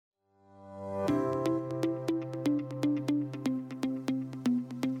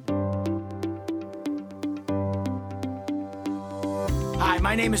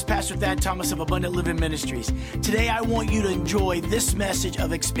My name is Pastor Thad Thomas of Abundant Living Ministries. Today I want you to enjoy this message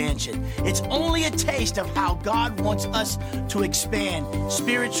of expansion. It's only a taste of how God wants us to expand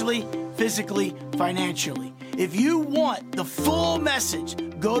spiritually, physically, financially. If you want the full message,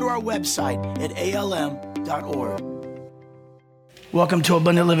 go to our website at alm.org. Welcome to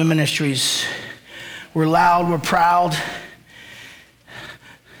Abundant Living Ministries. We're loud, we're proud.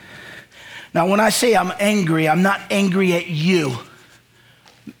 Now, when I say I'm angry, I'm not angry at you.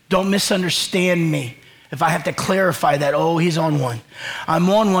 Don't misunderstand me. If I have to clarify that, he's on one. I'm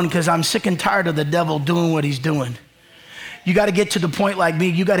on one because I'm sick and tired of the devil doing what he's doing. You got to get to the point like me,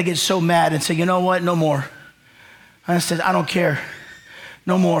 you got to get so mad and say, you know what, no more. I said, I don't care.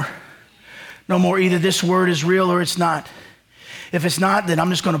 No more. No more. Either this word is real or it's not. If it's not, then I'm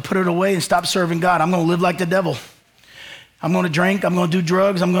just going to put it away and stop serving God. I'm going to live like the devil. I'm going to drink. I'm going to do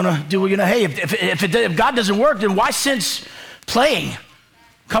drugs. I'm going to do, hey, if God doesn't work, then why sense playing?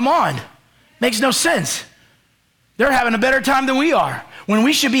 Come on. Makes no sense. They're having a better time than we are when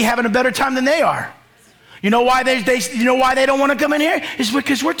we should be having a better time than they are. You know why they don't want to come in here? It's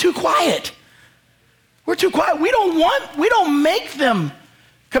because we're too quiet. We're too quiet. We don't make them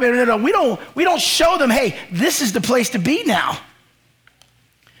come here. No. We don't show them, hey, this is the place to be now.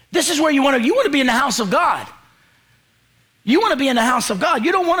 This is where you want to be in the house of God. You want to be in the house of God.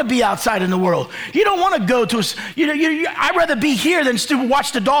 You don't want to be outside in the world. You don't want to go to I'd rather be here than to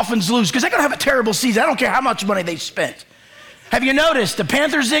watch the Dolphins lose because they're going to have a terrible season. I don't care how much money they spent. Have you noticed the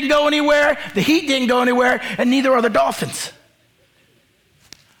Panthers didn't go anywhere, the Heat didn't go anywhere, and neither are the Dolphins.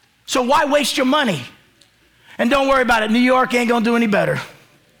 So why waste your money? And don't worry about it. New York ain't going to do any better.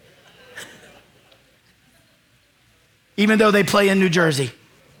 Even though they play in New Jersey.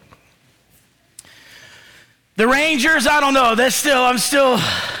 The Rangers, I don't know.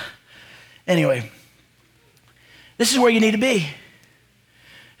 Anyway, this is where you need to be.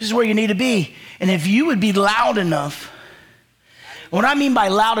 This is where you need to be. And if you would be loud enough, what I mean by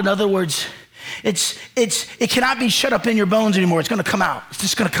loud, in other words, it cannot be shut up in your bones anymore. It's going to come out. It's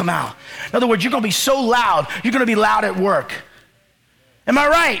just going to come out. In other words, you're going to be so loud, you're going to be loud at work. Am I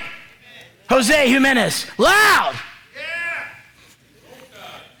right? Jose Jimenez, loud.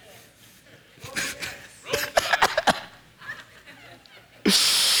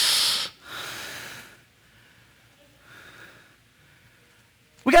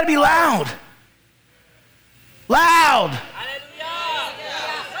 We got to be loud. Loud.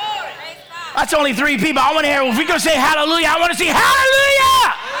 That's only 3 people. I want to hear, if we go say hallelujah, I want to see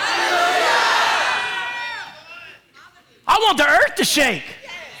hallelujah. I want the earth to shake.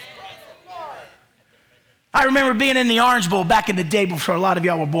 I remember being in the Orange Bowl back in the day before a lot of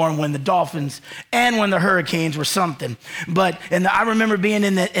y'all were born, when the Dolphins and when the Hurricanes were something. I remember being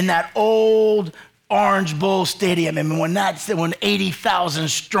in that old Orange Bowl Stadium, and when 80,000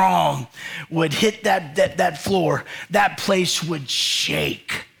 strong would hit that floor, that place would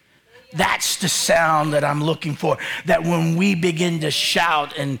shake. That's the sound that I'm looking for. That when we begin to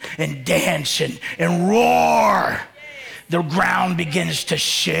shout and dance and roar, the ground begins to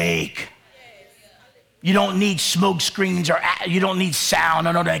shake. You don't need smoke screens or you don't need sound.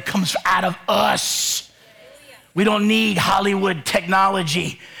 No, that comes out of us. We don't need Hollywood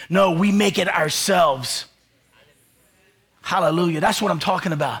technology. No, we make it ourselves. Hallelujah. That's what I'm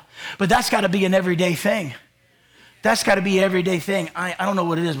talking about. But that's got to be an everyday thing. That's got to be an everyday thing. I don't know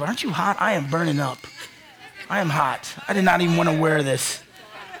what it is, but aren't you hot? I am burning up. I am hot. I did not even want to wear this.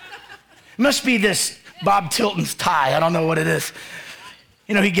 It must be this Bob Tilton's tie. I don't know what it is.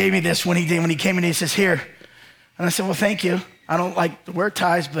 He gave me this when he came in, he says, here. And I said, well, thank you. I don't like to wear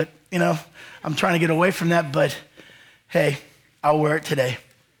ties, but, I'm trying to get away from that, but hey, I'll wear it today.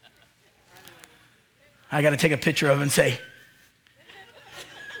 I got to take a picture of it and say,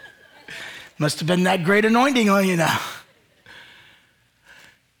 must have been that great anointing on you now.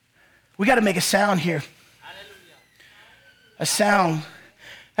 We got to make a sound here. A sound.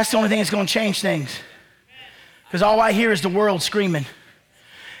 That's the only thing that's going to change things. Because all I hear is the world screaming.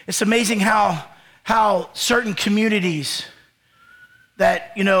 It's amazing how certain communities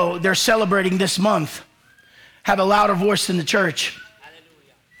that, they're celebrating this month have a louder voice than the church.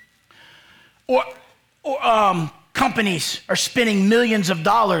 Or companies are spending millions of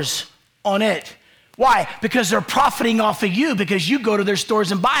dollars on it. Why? Because they're profiting off of you, because you go to their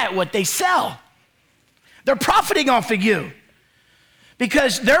stores and buy it what they sell. They're profiting off of you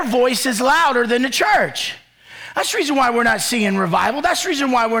because their voice is louder than the church. That's the reason why we're not seeing revival. That's the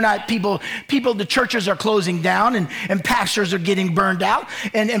reason why we're not the churches are closing down and pastors are getting burned out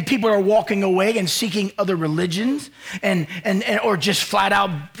and people are walking away and seeking other religions and or just flat out,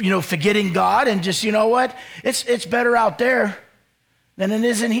 forgetting God and just, it's better out there. than it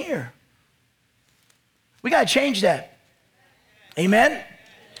is in here. We got to change that. Amen?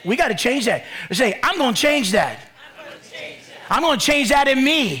 We got to change that. Say, I'm going to change that. I'm going to change that in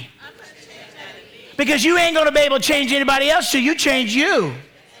me. Because you ain't going to be able to change anybody else till you change you.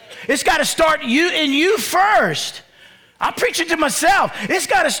 It's got to start in you first. I'm preaching to myself. It's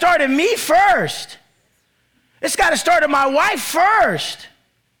got to start in me first. It's got to start in my wife first.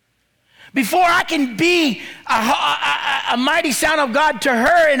 Before I can be a mighty sound of God to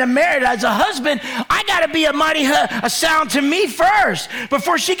her in a marriage as a husband, I got to be a sound to me first.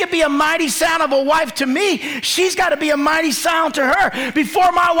 Before she can be a mighty sound of a wife to me, she's got to be a mighty sound to her.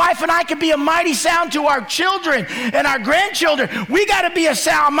 Before my wife and I can be a mighty sound to our children and our grandchildren, we got to be a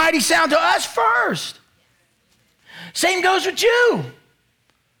mighty sound to us first. Same goes with you.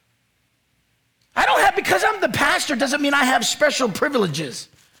 Because I'm the pastor doesn't mean I have special privileges.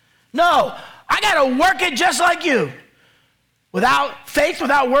 No, I got to work it just like you. Without faith,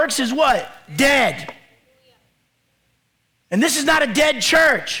 without works is what? Dead. And this is not a dead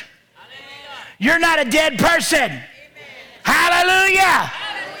church. You're not a dead person. Hallelujah.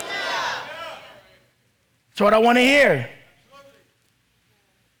 That's what I want to hear.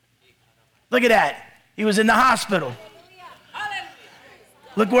 Look at that. He was in the hospital.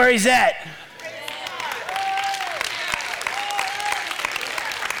 Look where he's at.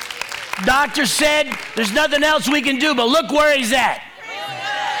 Doctor said there's nothing else we can do, but look where he's at.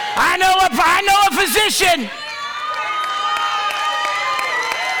 I know a physician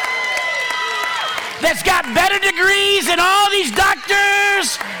that's got better degrees than all these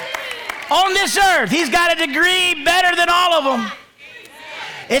doctors on this earth. He's got a degree better than all of them.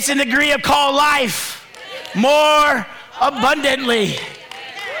 It's a degree called life more abundantly.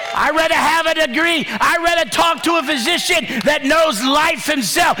 I'd rather have a degree. I'd rather talk to a physician that knows life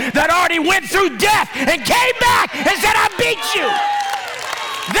himself, that already went through death and came back and said, I beat you.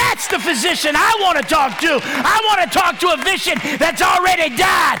 That's the physician I want to talk to. I want to talk to a physician that's already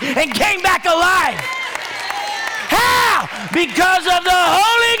died and came back alive. How? Because of the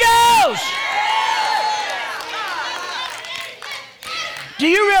Holy Ghost. Do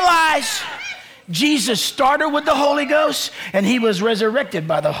you realize Jesus started with the Holy Ghost and he was resurrected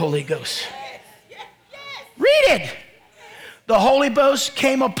by the Holy Ghost? Read it. The Holy Ghost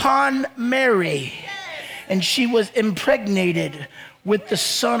came upon Mary and she was impregnated with the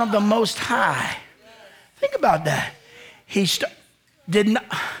Son of the Most High. Think about that.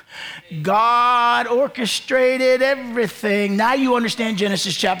 God orchestrated everything. Now you understand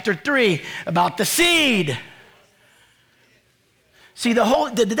Genesis chapter 3 about the seed. See,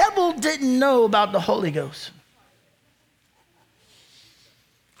 the devil didn't know about the Holy Ghost.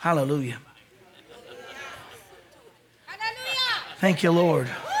 Hallelujah. Thank you, Lord.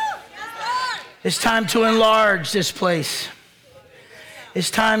 It's time to enlarge this place.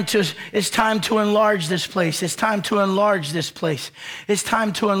 It's time to enlarge this place. It's time to enlarge this place. It's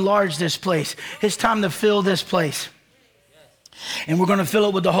time to enlarge this place. It's time to fill this place. And we're going to fill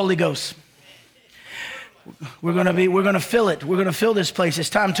it with the Holy Ghost. We're going to fill it. We're going to fill this place.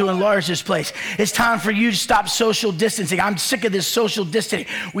 It's time to enlarge this place. It's time for you to stop social distancing. I'm sick of this social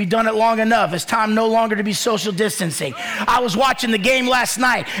distancing. We've done it long enough. It's time no longer to be social distancing. I was watching the game last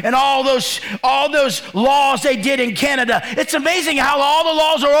night and all those laws they did in Canada. It's amazing how all the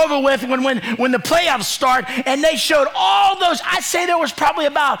laws are over with when the playoffs start, and they showed all those. I say there was probably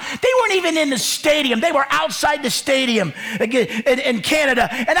they weren't even in the stadium. They were outside the stadium in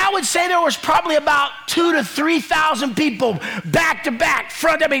Canada. And I would say there was probably about 2,000 to 3,000 people back to back,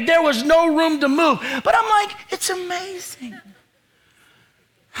 front. I mean, there was no room to move. But I'm like, it's amazing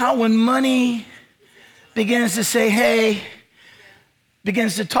how when money begins to say, hey,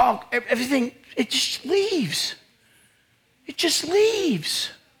 begins to talk, everything, it just leaves. It just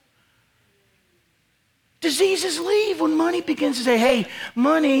leaves. Diseases leave when money begins to say, hey,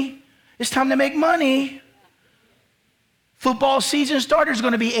 money, it's time to make money. Football season started, there's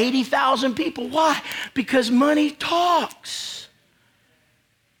going to be 80,000 people. Why? Because money talks.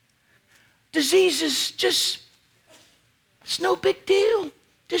 Diseases it's no big deal.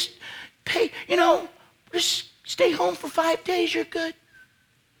 Just pay, just stay home for 5 days, you're good.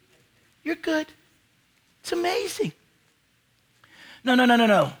 You're good. It's amazing.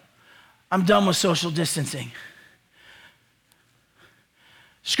 No. I'm done with social distancing.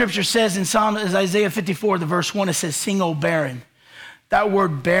 Scripture says in Isaiah 54, the verse 1, it says, sing, O barren. That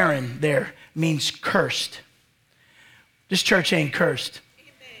word barren there means cursed. This church ain't cursed.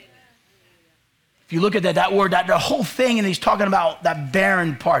 If you look at that word, the whole thing, and he's talking about that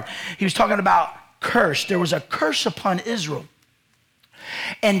barren part. He was talking about curse. There was a curse upon Israel.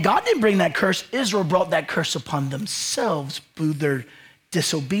 And God didn't bring that curse. Israel brought that curse upon themselves through their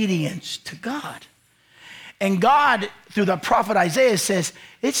disobedience to God. And God, through the prophet Isaiah, says,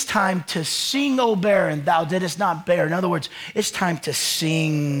 it's time to sing, O barren, thou didst not bear. In other words, it's time to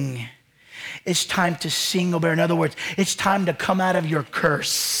sing. It's time to sing, O barren. In other words, it's time to come out of your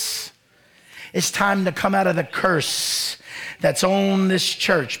curse. It's time to come out of the curse that's on this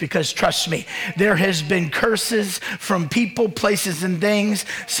church, because trust me, there has been curses from people, places, and things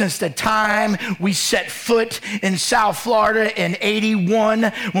since the time we set foot in South Florida in 81.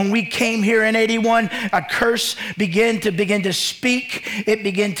 When we came here in 81, a curse began to speak. It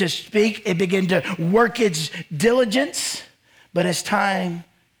began to speak. It began to work its diligence. But it's time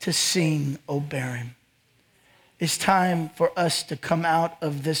to sing, O barren. It's time for us to come out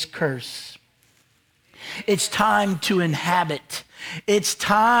of this curse. It's time to inhabit. It's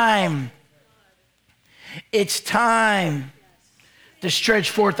time to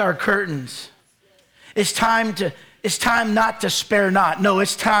stretch forth our curtains. It's time not to spare not. No,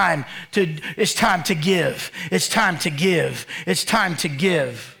 it's time to give. It's time to give. It's time to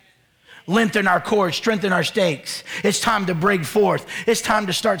give. Lengthen our cords, strengthen our stakes. It's time to break forth. It's time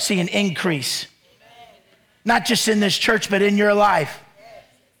to start seeing increase. Not just in this church, but in your life.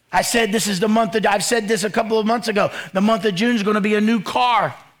 I said this is the month I've said this a couple of months ago. The month of June is going to be a new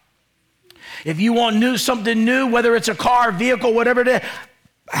car. If you want something new, whether it's a car, vehicle, whatever it is,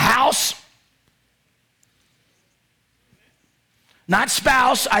 house, not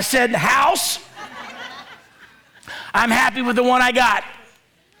spouse, I said house. I'm happy with the one I got.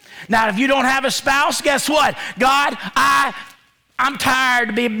 Now, if you don't have a spouse, guess what? God, I'm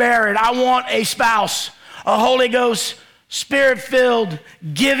tired of being barren. I want a spouse, a Holy Ghost, Spirit-filled,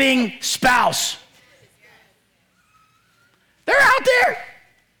 giving spouse. They're out there.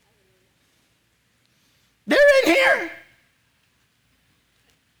 They're in here.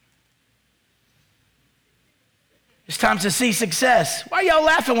 It's time to see success. Why are y'all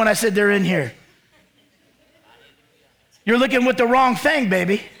laughing when I said they're in here? You're looking with the wrong thing,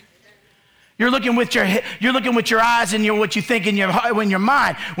 baby. You're looking with your eyes and what you think in your heart, in your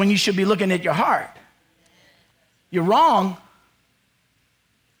mind, when you should be looking at your heart. You're wrong.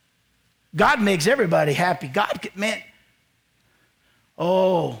 God makes everybody happy.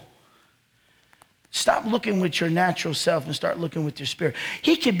 Stop looking with your natural self and start looking with your spirit.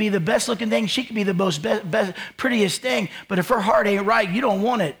 He could be the best looking thing. She could be the most best, prettiest thing. But if her heart ain't right, you don't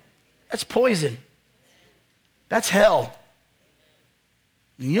want it. That's poison. That's hell.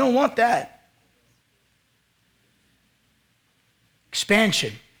 You don't want that.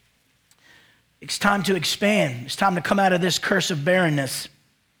 Expansion. It's time to expand. It's time to come out of this curse of barrenness.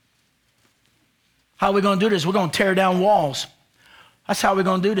 How are we going to do this? We're going to tear down walls. That's how we're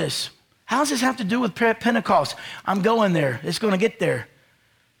going to do this. How does this have to do with Pentecost? I'm going there. It's going to get there.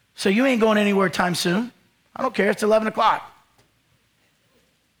 So you ain't going anywhere time soon. I don't care. It's 11 o'clock.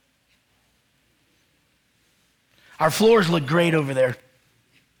 Our floors look great over there.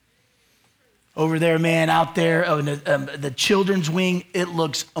 Over there, man, out there, the children's wing, it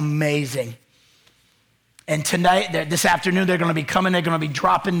looks amazing. And tonight, this afternoon, they're going to be coming. They're going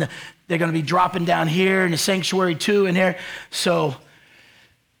to be dropping down here in the sanctuary too, in here. So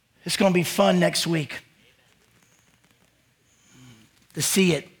it's going to be fun next week to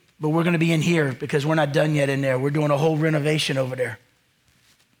see it. But we're going to be in here because we're not done yet in there. We're doing a whole renovation over there.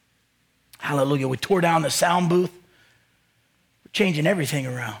 Hallelujah. We tore down the sound booth. We're changing everything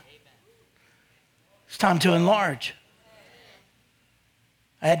around. It's time to enlarge.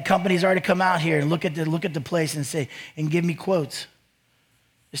 I had companies already come out here and look at the place and say, and give me quotes.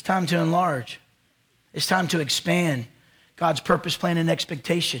 It's time to enlarge. It's time to expand God's purpose, plan, and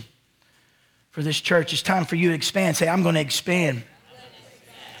expectation for this church. It's time for you to expand. Say, I'm going to expand.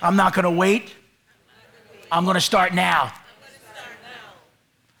 I'm not going to wait. I'm going to start now.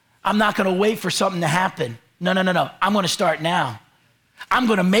 I'm not going to wait for something to happen. No. I'm going to start now. I'm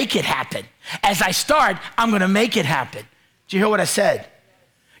going to make it happen. As I start, I'm going to make it happen. Did you hear what I said?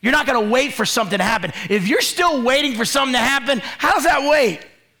 You're not going to wait for something to happen. If you're still waiting for something to happen, how's that wait?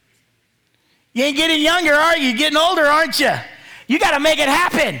 You ain't getting younger, are you? You're getting older, aren't you? You got to make it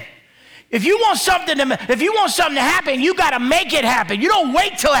happen. If you want something to happen, you got to make it happen. You don't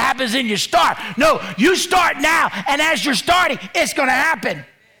wait till it happens and you start. No, you start now, and as you're starting, it's going to happen.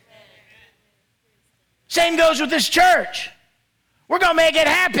 Same goes with this church. We're going to make it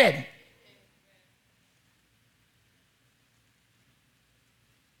happen.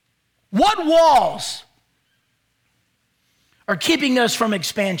 What walls are keeping us from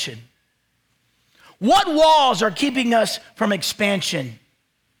expansion? What walls are keeping us from expansion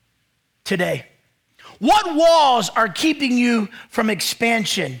today? What walls are keeping you from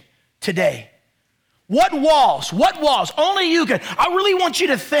expansion today? What walls? What walls? Only you can. I really want you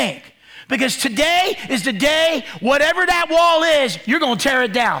to think, because today is the day, whatever that wall is, you're going to tear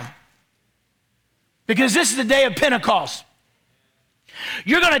it down. Because this is the day of Pentecost.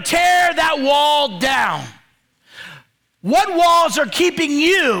 You're going to tear that wall down. What walls are keeping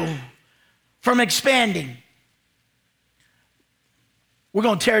you from expanding? We're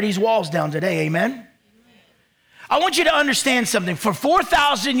going to tear these walls down today, amen? I want you to understand something. For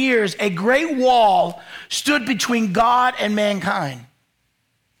 4,000 years, a great wall stood between God and mankind.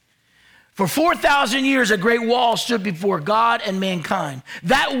 For 4,000 years, a great wall stood before God and mankind.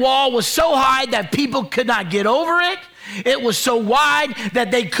 That wall was so high that people could not get over it. It was so wide that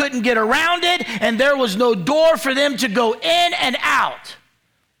they couldn't get around it, and there was no door for them to go in and out.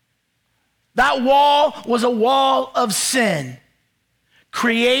 That wall was a wall of sin,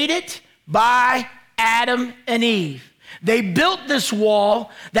 created by Adam and Eve. They built this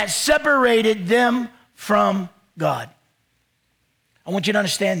wall that separated them from God. I want you to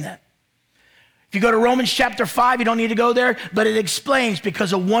understand that. If you go to Romans chapter 5, you don't need to go there, but it explains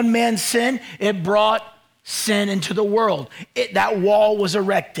because of one man's sin, it brought sin into the world. That wall was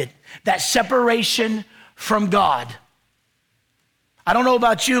erected, that separation from God. I don't know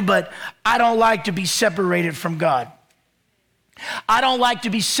about you, but I don't like to be separated from God. I don't like to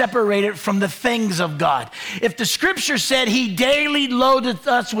be separated from the things of God. If the scripture said he daily loadeth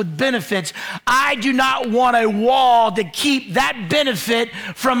us with benefits, I do not want a wall to keep that benefit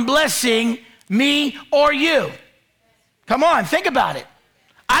from blessing me or you. Come on, think about it.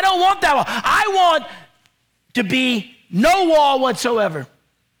 I don't want that wall. I want to be no wall whatsoever.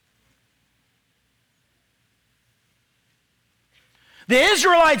 The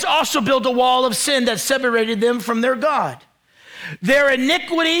Israelites also built a wall of sin that separated them from their God. Their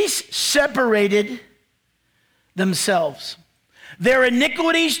iniquities separated themselves. Their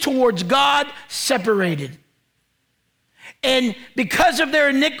iniquities towards God separated. And because of their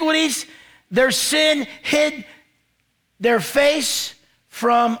iniquities, their sin hid their face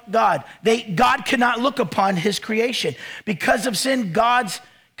from God. God could not look upon his creation. Because of sin, God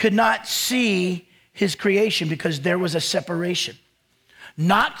could not see his creation because there was a separation.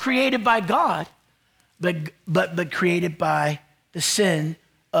 Not created by God, but created by the sin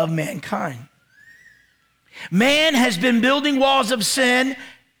of mankind. Man has been building walls of sin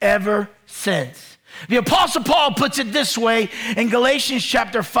ever since. The Apostle Paul puts it this way in Galatians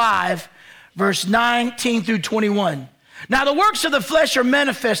chapter 5, verse 19 through 21. Now the works of the flesh are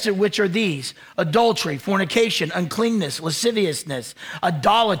manifested, which are these: adultery, fornication, uncleanness, lasciviousness,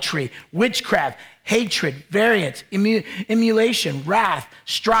 idolatry, witchcraft, hatred, variance, emulation, wrath,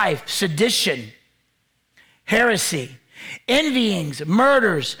 strife, sedition, heresy, envyings,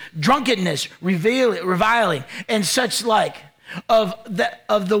 murders, drunkenness, reviling, and such like, of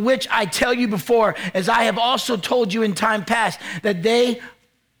the which I tell you before, as I have also told you in time past, that they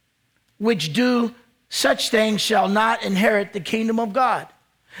which do such things shall not inherit the kingdom of God.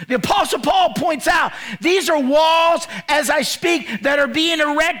 The Apostle Paul points out these are walls, as I speak, that are being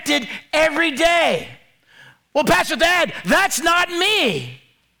erected every day. Well, Pastor Dad, that's not me.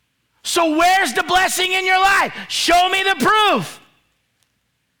 So where's the blessing in your life? Show me the proof.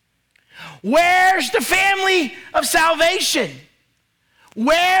 Where's the family of salvation?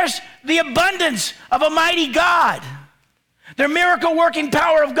 Where's the abundance of a mighty God? The miracle working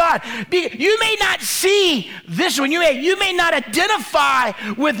power of God. You may not see this one. You may not identify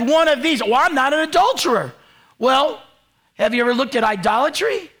with one of these. Well, I'm not an adulterer. Well, have you ever looked at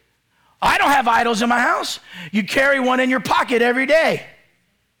idolatry? I don't have idols in my house. You carry one in your pocket every day.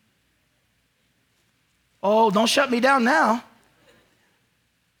 Oh, don't shut me down now.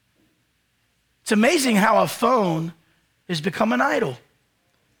 It's amazing how a phone has become an idol.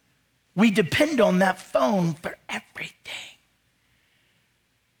 We depend on that phone for everything.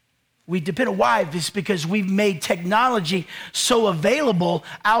 We depend on why? It's because we've made technology so available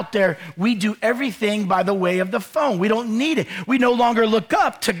out there. We do everything by the way of the phone. We don't need it. We no longer look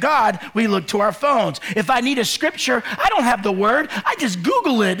up to God. We look to our phones. If I need a scripture, I don't have the word. I just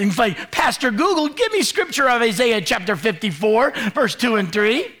Google it and say, Pastor Google, give me scripture of Isaiah chapter 54, verse 2 and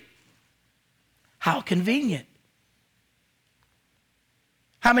 3. How convenient.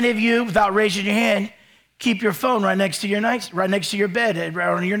 How many of you, without raising your hand, keep your phone right next to your bed, right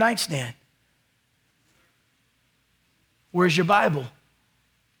on your nightstand? Where's your Bible?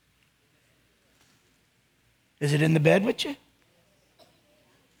 Is it in the bed with you?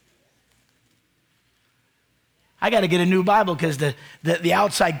 I got to get a new Bible because the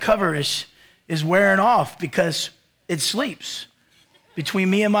outside cover is wearing off because it sleeps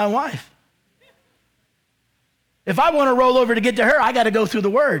between me and my wife. If I want to roll over to get to her, I got to go through the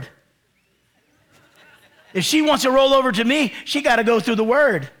Word. If she wants to roll over to me, she got to go through the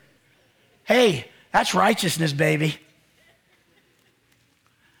word. Hey, that's righteousness, baby.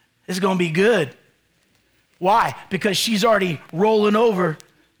 It's going to be good. Why? Because she's already rolling over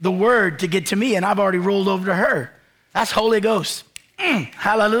the word to get to me, and I've already rolled over to her. That's Holy Ghost.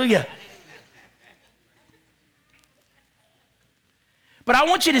 Hallelujah. But I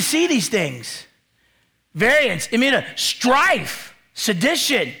want you to see these things. Variance, strife,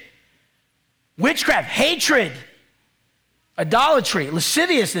 sedition, witchcraft, hatred, idolatry,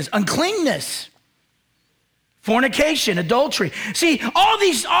 lasciviousness, uncleanness, fornication, adultery. See, all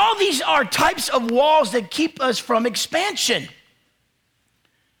these are types of walls that keep us from expansion.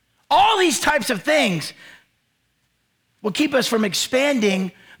 All these types of things will keep us from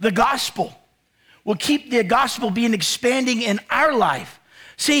expanding the gospel, will keep the gospel being expanding in our life.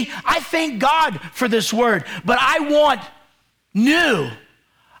 See, I thank God for this word, but I want new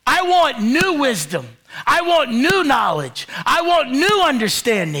wisdom. I want new knowledge. I want new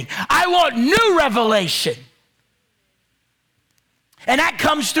understanding. I want new revelation. And that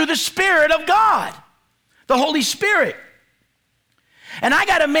comes through the Spirit of God, the Holy Spirit. And I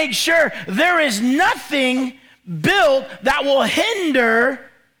got to make sure there is nothing built that will hinder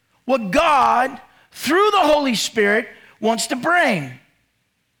what God, through the Holy Spirit, wants to bring.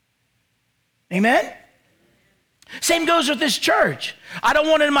 Amen? Same goes with this church. I don't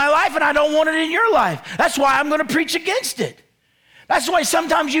want it in my life, and I don't want it in your life. That's why I'm going to preach against it. That's why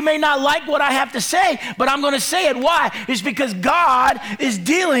sometimes you may not like what I have to say, but I'm going to say it. Why? It's because God is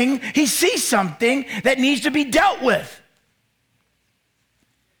dealing, he sees something that needs to be dealt with.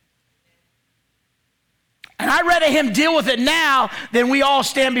 And I'd rather him deal with it now than we all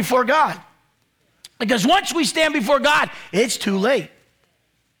stand before God. Because once we stand before God, it's too late.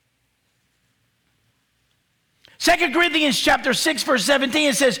 2 Corinthians chapter 6, verse 17,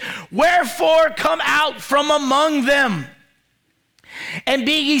 it says, "Wherefore come out from among them, and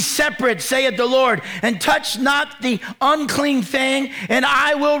be ye separate, saith the Lord, and touch not the unclean thing, and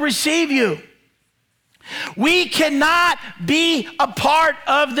I will receive you." We cannot be a part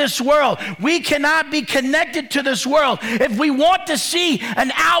of this world. We cannot be connected to this world. If we want to see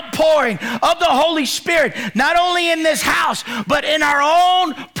an outpouring of the Holy Spirit, not only in this house, but in our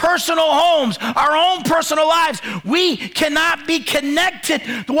own personal homes, our own personal lives, we cannot be connected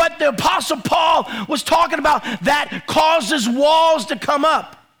to what the Apostle Paul was talking about that causes walls to come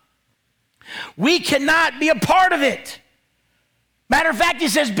up. We cannot be a part of it. Matter of fact, he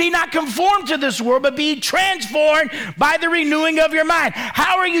says, be not conformed to this world, but be transformed by the renewing of your mind.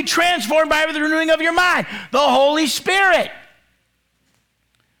 How are you transformed by the renewing of your mind? The Holy Spirit.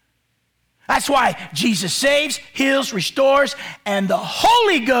 That's why Jesus saves, heals, restores, and the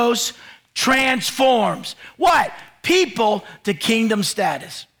Holy Ghost transforms. What? People to kingdom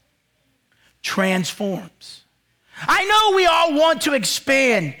status. Transforms. I know we all want to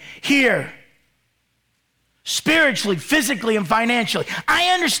expand here. Spiritually, physically, and financially. I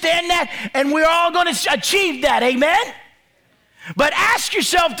understand that, and we're all going to achieve that, amen? But ask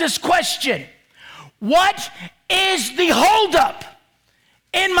yourself this question. What is the holdup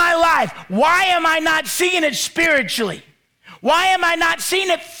in my life? Why am I not seeing it spiritually? Why am I not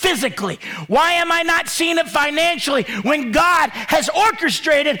seeing it physically? Why am I not seeing it financially when God has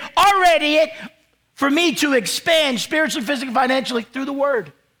orchestrated already it for me to expand spiritually, physically, financially through the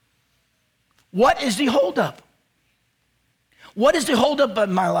Word? What is the holdup? What is the holdup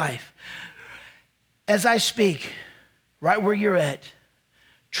in my life? As I speak, right where you're at,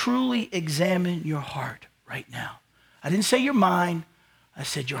 truly examine your heart right now. I didn't say your mind, I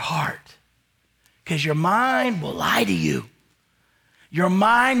said your heart. Because your mind will lie to you. Your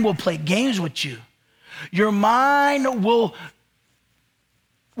mind will play games with you. Your mind will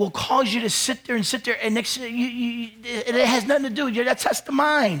cause you to sit there, and next it has nothing to do with you. That's the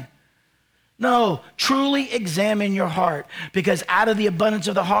mind. No, truly examine your heart, because out of the abundance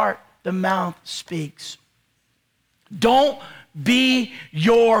of the heart, the mouth speaks. Don't be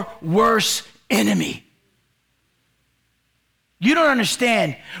your worst enemy. You don't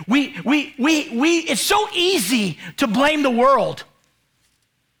understand. It's so easy to blame the world.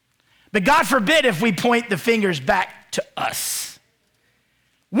 But God forbid if we point the fingers back to us.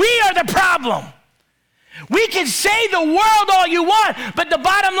 We are the problem. We can say the world all you want, but the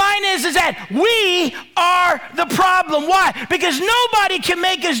bottom line is that we are the problem. Why? Because nobody can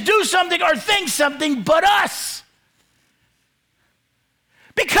make us do something or think something but us.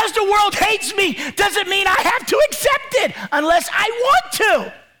 Because the world hates me doesn't mean I have to accept it unless I want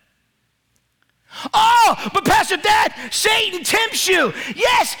to. Oh, but Pastor Dad, Satan tempts you.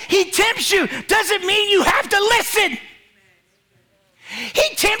 Yes, he tempts you. Doesn't mean you have to listen.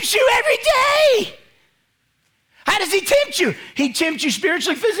 He tempts you every day. How does he tempt you? He tempts you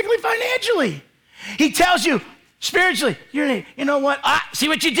spiritually, physically, financially. He tells you spiritually, you know what? See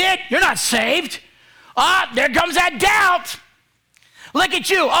what you did? You're not saved. There comes that doubt. Look at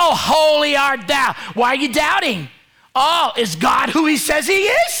you. Oh, holy art thou. Why are you doubting? Oh, is God who he says he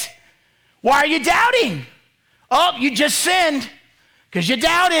is? Why are you doubting? Oh, you just sinned because you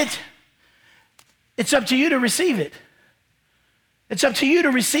doubted. It's up to you to receive it. It's up to you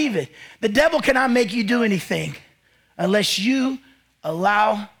to receive it. The devil cannot make you do anything unless you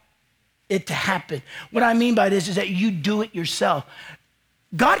allow it to happen. What I mean by this is that you do it yourself.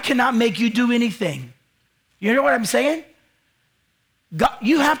 God cannot make you do anything. You hear what I'm saying? God,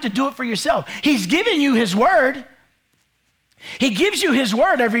 you have to do it for yourself. He's given you his word. He gives you his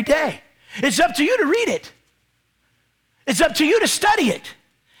word every day. It's up to you to read it. It's up to you to study it.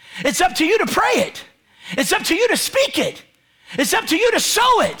 It's up to you to pray it. It's up to you to speak it. It's up to you to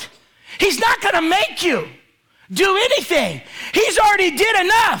sow it. He's not going to make you do anything. He's already did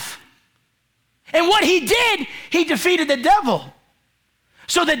enough. And what he did, he defeated the devil.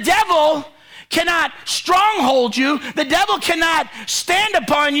 So the devil cannot stronghold you. The devil cannot stand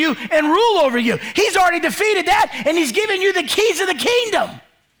upon you and rule over you. He's already defeated that, and he's given you the keys of the kingdom.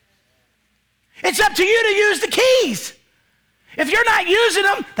 It's up to you to use the keys. If you're not using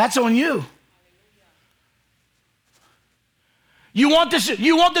them, that's on you. You want this?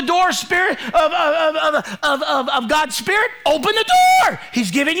 You want the door spirit of God's spirit? Open the door. He's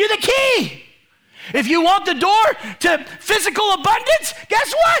giving you the key. If you want the door to physical abundance,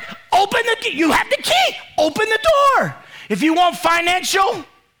 guess what? Open the key. You have the key. Open the door. If you want financial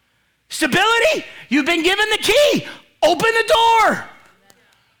stability, you've been given the key. Open the door.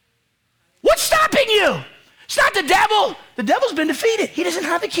 What's stopping you? It's not the devil. The devil's been defeated. He doesn't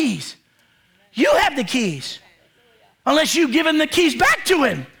have the keys. You have the keys. Unless you've given the keys back to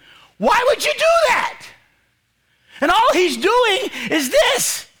him. Why would you do that? And all he's doing is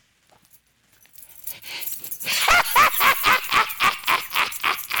this.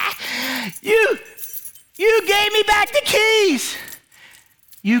 You gave me back the keys.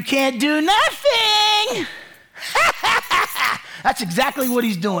 You can't do nothing. That's exactly what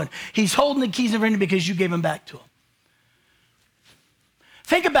he's doing. He's holding the keys in because you gave them back to him.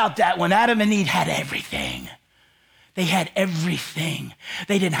 Think about that when Adam and Eve had everything. They had everything.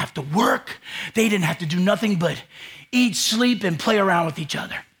 They didn't have to work. They didn't have to do nothing but eat, sleep, and play around with each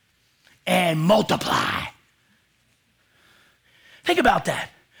other and multiply. Think about that.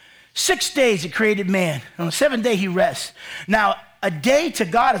 6 days it created man. On the seventh day he rests. Now, a day to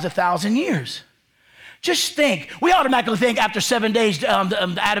God is 1,000 years. Just think. We automatically think after 7 days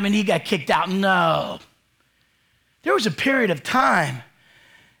Adam and Eve got kicked out. No. There was a period of time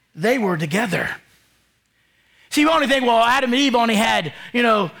they were together. See, we only think, well, Adam and Eve only had,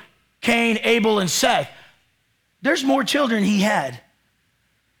 Cain, Abel, and Seth. There's more children he had.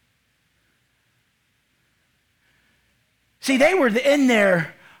 See, they were in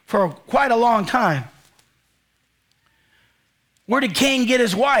there for quite a long time. Where did Cain get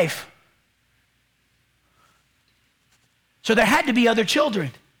his wife? So there had to be other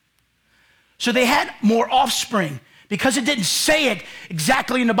children. So they had more offspring. Because it didn't say it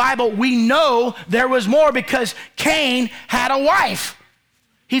exactly in the Bible, we know there was more because Cain had a wife.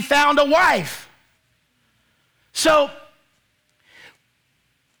 He found a wife. So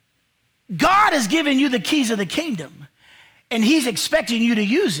God has given you the keys of the kingdom, and he's expecting you to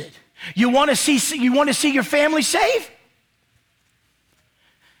use it. You want to see your family saved?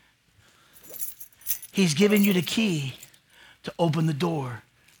 He's given you the key to open the door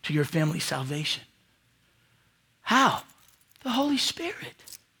to your family's salvation. How? The Holy Spirit.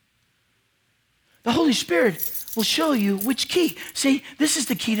 The Holy Spirit will show you which key. See, this is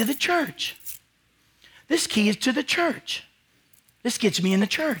the key to the church. This key is to the church. This gets me in the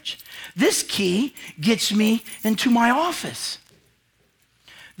church. This key gets me into my office.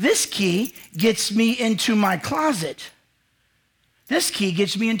 This key gets me into my closet. This key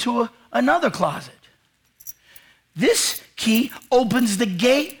gets me into another closet. This key opens the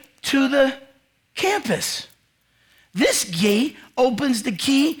gate to the campus. This key opens the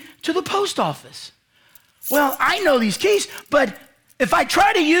key to the post office. Well, I know these keys, but if I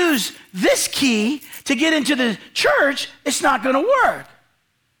try to use this key to get into the church, it's not going to work.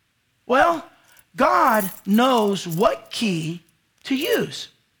 Well, God knows what key to use.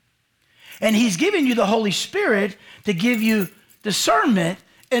 And he's given you the Holy Spirit to give you discernment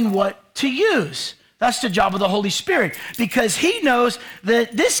in what to use. That's the job of the Holy Spirit, because he knows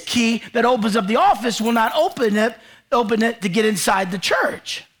that this key that opens up the office will not open it to get inside the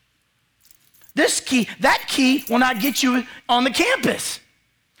church. This key, that key will not get you on the campus.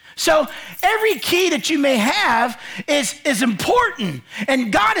 So every key that you may have is important.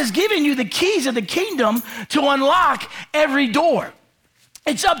 And God has given you the keys of the kingdom to unlock every door.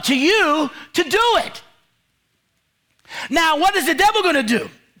 It's up to you to do it. Now, what is the devil going to do?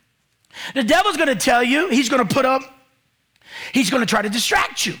 The devil's going to tell you, he's going to try to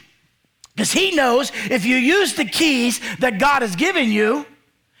distract you. Because he knows if you use the keys that God has given you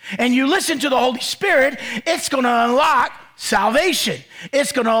and you listen to the Holy Spirit, it's going to unlock salvation.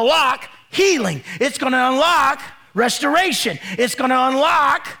 It's going to unlock healing. It's going to unlock restoration. It's going to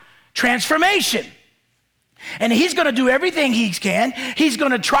unlock transformation. And he's going to do everything he can. He's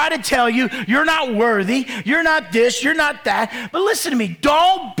going to try to tell you, you're not worthy, you're not this, you're not that. But listen to me,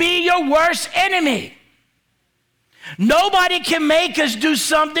 don't be your worst enemy. Nobody can make us do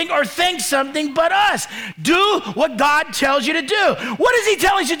something or think something but us. Do what God tells you to do. What does he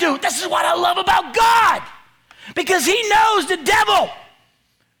tell us to do? This is what I love about God. Because he knows the devil.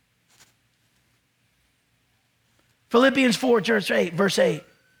 Philippians 4, verse 8.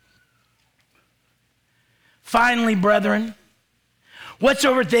 Finally, brethren,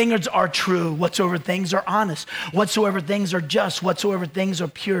 whatsoever things are true, whatsoever things are honest, whatsoever things are just, whatsoever things are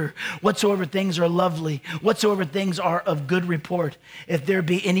pure, whatsoever things are lovely, whatsoever things are of good report, if there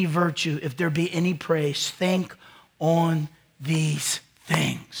be any virtue, if there be any praise, think on these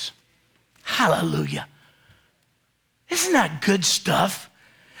things. Hallelujah. Isn't that good stuff?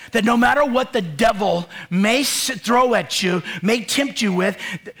 That no matter what the devil may throw at you, may tempt you with,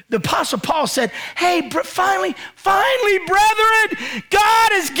 the Apostle Paul said, hey, finally, brethren, God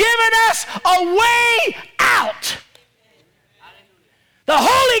has given us a way out. The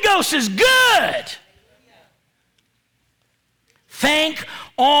Holy Ghost is good. Think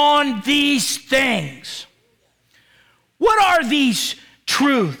on these things. What are these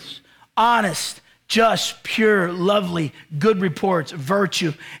truths? Honest, just, pure, lovely, good reports,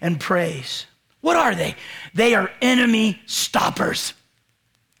 virtue, and praise. What are they? They are enemy stoppers.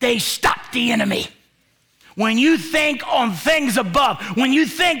 They stop the enemy. When you think on things above, when you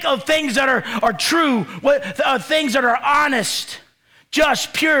think of things that are true, things that are honest,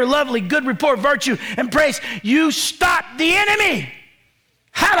 just, pure, lovely, good report, virtue, and praise, you stop the enemy.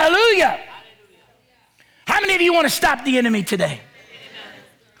 Hallelujah. How many of you want to stop the enemy today?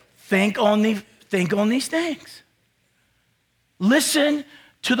 Think on these things. Listen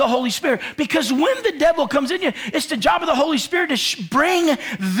to the Holy Spirit. Because when the devil comes in you, it's the job of the Holy Spirit to bring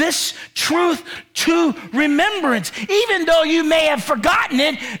this truth to remembrance. Even though you may have forgotten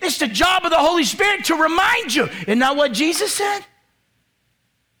it, it's the job of the Holy Spirit to remind you. Isn't that what Jesus said?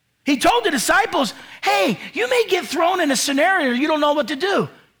 He told the disciples, hey, you may get thrown in a scenario you don't know what to do.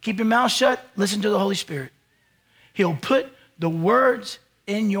 Keep your mouth shut, listen to the Holy Spirit. He'll put the words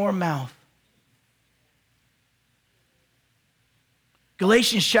in your mouth.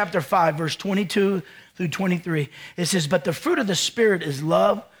 Galatians chapter 5, verse 22 through 23. It says, but the fruit of the Spirit is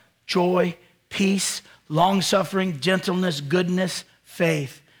love, joy, peace, long-suffering, gentleness, goodness,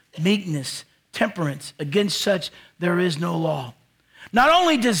 faith, meekness, temperance. Against such there is no law. Not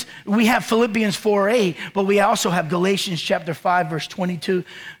only does we have Philippians 4:8, but we also have Galatians chapter 5, verse 22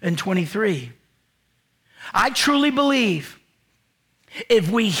 and 23. I truly believe if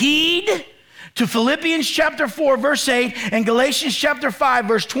we heed to Philippians chapter 4, verse 8, and Galatians chapter 5,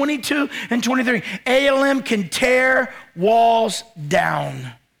 verse 22 and 23, ALM can tear walls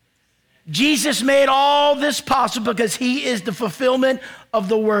down. Jesus made all this possible because he is the fulfillment of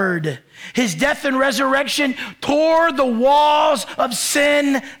the word. His death and resurrection tore the walls of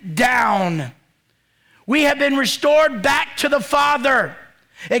sin down. We have been restored back to the Father.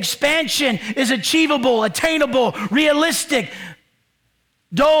 Expansion is achievable, attainable, realistic,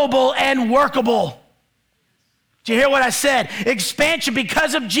 doable, and workable. Did you hear what I said? Expansion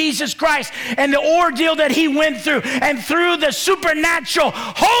because of Jesus Christ and the ordeal that he went through, and through the supernatural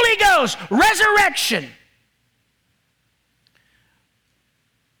Holy Ghost resurrection,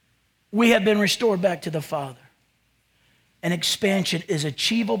 we have been restored back to the Father. And expansion is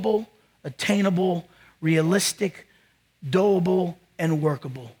achievable, attainable, realistic, doable, and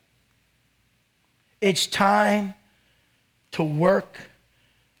workable. It's time to work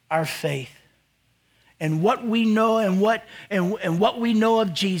our faith. And what we know and what we know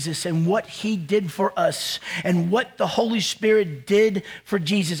of Jesus and what he did for us and what the Holy Spirit did for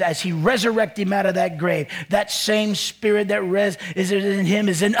Jesus as he resurrected him out of that grave, that same Spirit that is in him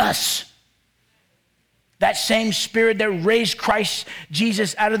is in us. That same Spirit that raised Christ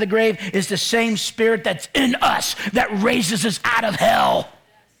Jesus out of the grave is the same Spirit that's in us that raises us out of hell.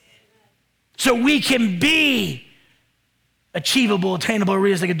 So we can be achievable, attainable,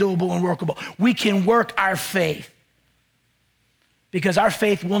 realistic, doable, and workable. We can work our faith. because our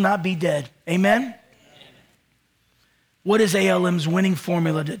faith will not be dead. Amen? What is ALM's winning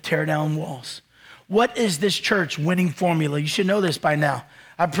formula to tear down walls? What is this church winning formula? You should know this by now.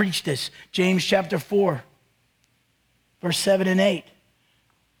 I preached this. James chapter 4, verse 7 and 8.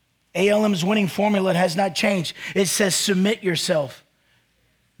 ALM's winning formula has not changed. It says, submit yourself,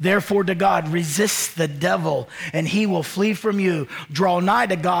 therefore, to God. Resist the devil, and he will flee from you. Draw nigh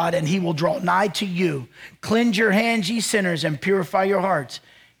to God, and he will draw nigh to you. Cleanse your hands, ye sinners, and purify your hearts,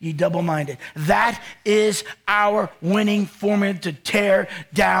 ye double-minded. That is our winning formula to tear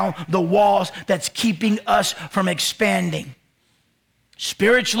down the walls that's keeping us from expanding.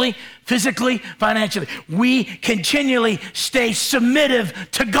 Spiritually, physically, financially. We continually stay submissive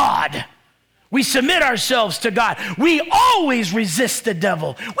to God. We submit ourselves to God. We always resist the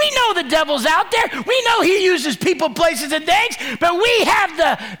devil. We know the devil's out there. We know he uses people, places, and things, but we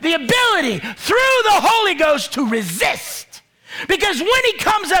have the ability through the Holy Ghost to resist. Because when he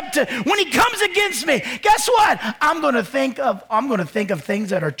comes against me, guess what? I'm going to think of things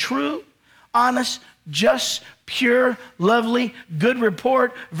that are true, honest, just, pure, lovely, good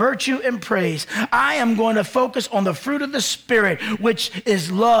report, virtue, and praise. I am going to focus on the fruit of the Spirit, which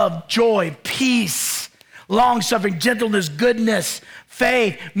is love, joy, peace, long-suffering, gentleness, goodness,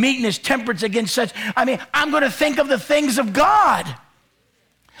 faith, meekness, temperance. Against such, I'm going to think of the things of God.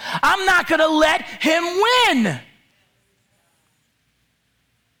 I'm not going to let him win.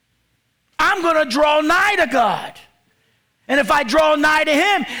 I'm going to draw nigh to God. And if I draw nigh to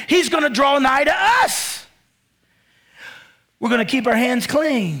him, he's going to draw nigh to us. We're going to keep our hands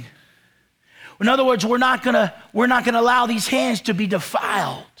clean. In other words, we're not going to allow these hands to be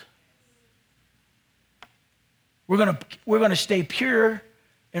defiled. We're going to stay pure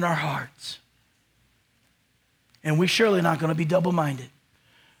in our hearts. And we're surely not going to be double-minded.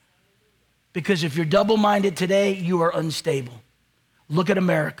 Because if you're double-minded today, you are unstable. Look at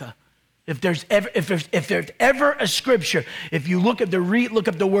America. If there's ever a scripture, if you look up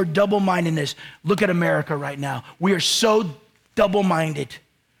the word double-mindedness, look at America right now. We are so double-minded.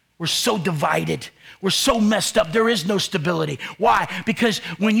 We're so divided. We're so messed up. There is no stability. Why? Because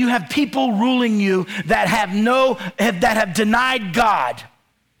when you have people ruling you that have denied God.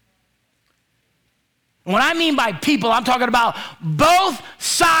 What I mean by people, I'm talking about both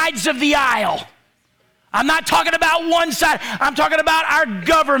sides of the aisle. I'm not talking about one side. I'm talking about our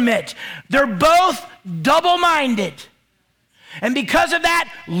government. They're both double-minded. And because of that,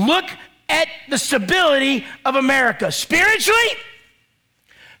 look at the stability of America. Spiritually,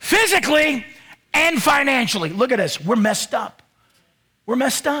 physically, and financially. Look at us. We're messed up. We're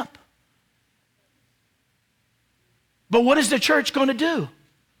messed up. But what is the church going to do?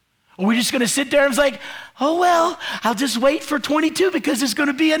 Are we just going to sit there and it's like, oh, well, I'll just wait for 22 because it's going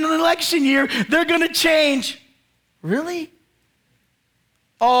to be an election year. They're going to change. Really?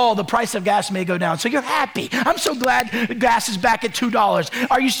 Oh, the price of gas may go down. So you're happy. I'm so glad gas is back at $2.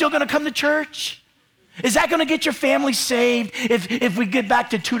 Are you still going to come to church? Is that going to get your family saved if we get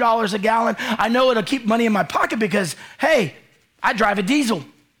back to $2 a gallon? I know it'll keep money in my pocket because, hey, I drive a diesel.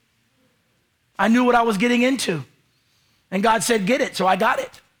 I knew what I was getting into. And God said, get it, so I got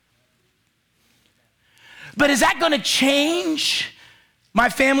it. But is that going to change my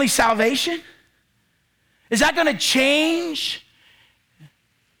family's salvation? Is that going to change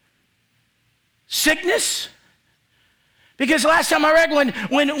sickness? Because last time I read,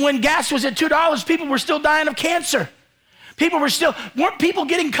 when gas was at $2, people were still dying of cancer. Weren't people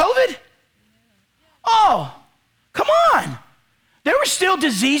getting COVID? Oh, come on. There were still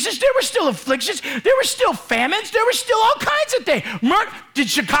diseases. There were still afflictions. There were still famines. There were still all kinds of things. Did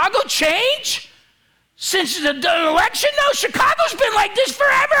Chicago change since the election? No, Chicago's been like this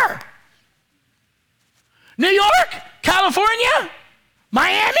forever. New York, California,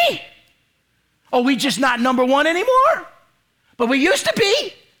 Miami. Oh, we just not number one anymore. But we used to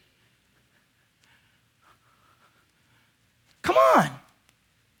be. Come on.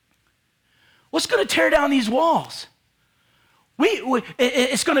 What's going to tear down these walls?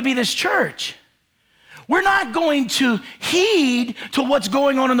 It's going to be this church. We're not going to heed to what's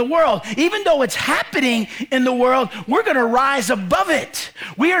going on in the world. Even though it's happening in the world, we're going to rise above it.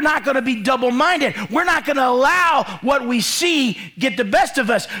 We are not going to be double-minded. We're not going to allow what we see get the best of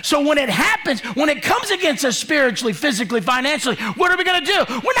us. So when it happens, when it comes against us spiritually, physically, financially, what are we going to do?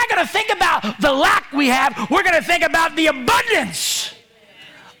 We're not going to think about the lack we have. We're going to think about the abundance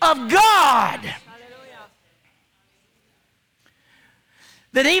of God.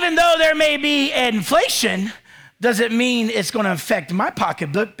 That even though there may be inflation, doesn't mean it's going to affect my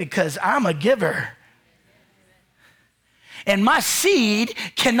pocketbook because I'm a giver. And my seed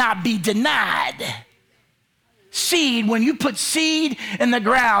cannot be denied. Seed, when you put seed in the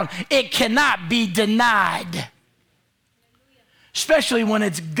ground, it cannot be denied. Especially when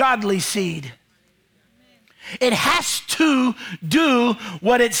it's godly seed. It has to do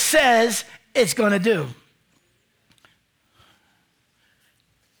what it says it's going to do.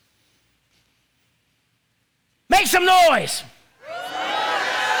 Make some noise.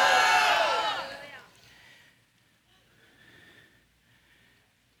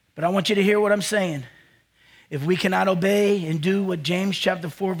 But I want you to hear what I'm saying. If we cannot obey and do what James chapter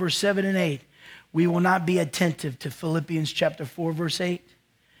 4, verse 7 and 8, we will not be attentive to Philippians chapter 4, verse 8,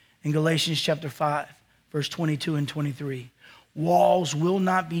 and Galatians chapter 5, verse 22 and 23. Walls will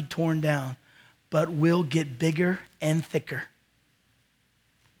not be torn down, but will get bigger and thicker.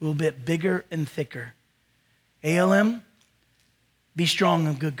 Will get bigger and thicker. ALM, be strong and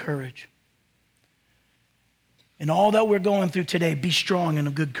of good courage. In all that we're going through today, be strong and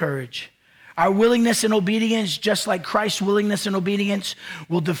of good courage. Our willingness and obedience, just like Christ's willingness and obedience,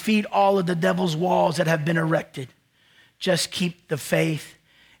 will defeat all of the devil's walls that have been erected. Just keep the faith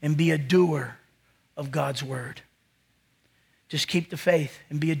and be a doer of God's word. Just keep the faith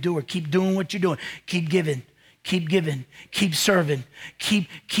and be a doer. Keep doing what you're doing. Keep giving. Keep giving, keep serving, keep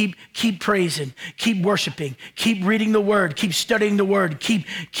praising, keep worshiping, keep reading the word, keep studying the word, keep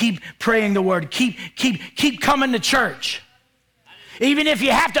praying the word, keep coming to church. Even if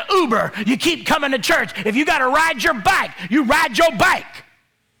you have to Uber, you keep coming to church. If you got to ride your bike, you ride your bike.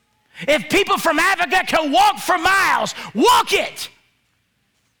 If people from Africa can walk for miles, walk it.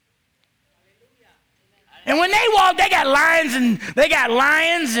 And when they walk, they got lions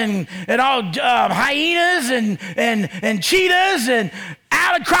and all hyenas and cheetahs and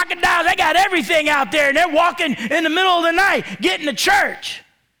out of crocodiles. They got everything out there, and they're walking in the middle of the night, getting to church.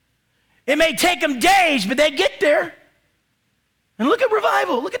 It may take them days, but they get there. And look at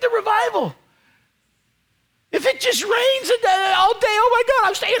revival. Look at the revival. If it just rains all day, oh my God,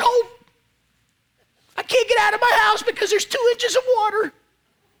 I'm staying home. I can't get out of my house because there's 2 inches of water.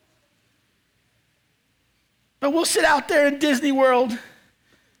 But we'll sit out there in Disney World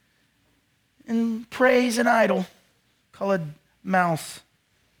and praise an idol called mouse.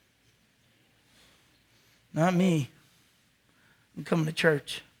 Not me. I'm coming to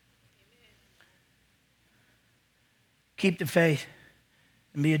church. Keep the faith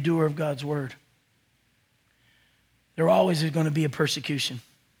and be a doer of God's word. There always is going to be a persecution.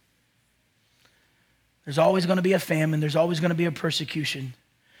 There's always going to be a famine. There's always going to be a persecution.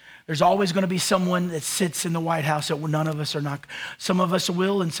 There's always going to be someone that sits in the White House that none of us are not. Some of us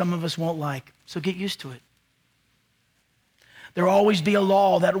will and some of us won't like. So get used to it. There will always be a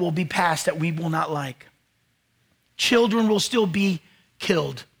law that will be passed that we will not like. Children will still be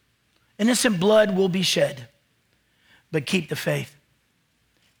killed. Innocent blood will be shed. But keep the faith.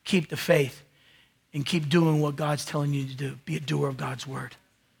 Keep the faith. And keep doing what God's telling you to do. Be a doer of God's word.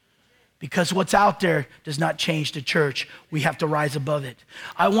 Because what's out there does not change the church. We have to rise above it.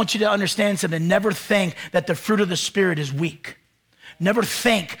 I want you to understand something. Never think that the fruit of the Spirit is weak. Never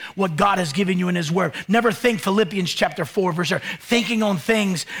think what God has given you in his word. Never think Philippians chapter 4, verse 4. Thinking on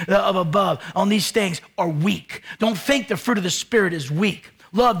things of above, on these things are weak. Don't think the fruit of the Spirit is weak.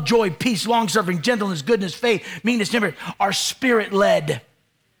 Love, joy, peace, long-suffering, gentleness, goodness, faith, meekness, temperance are Spirit-led.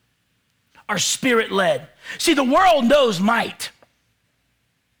 Are Spirit-led. See, the world knows might.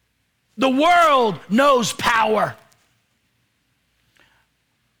 The world knows power.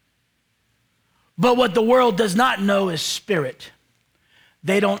 But what the world does not know is spirit.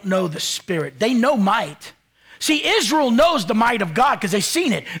 They don't know the Spirit. They know might. See, Israel knows the might of God because they've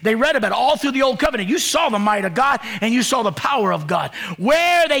seen it. They read about it all through the Old Covenant. You saw the might of God and you saw the power of God.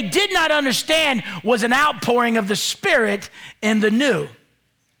 Where they did not understand was an outpouring of the Spirit in the New.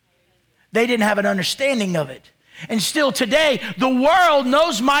 They didn't have an understanding of it. And still today, the world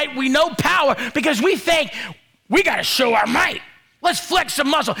knows might, we know power, because we think we got to show our might. Let's flex some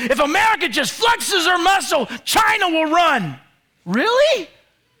muscle. If America just flexes her muscle, China will run. Really?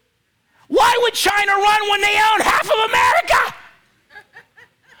 Why would China run when they own half of America?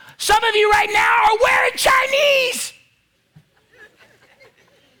 Some of you right now are wearing Chinese.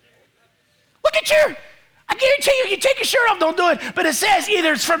 Look at I guarantee you take your shirt off, don't do it. But it says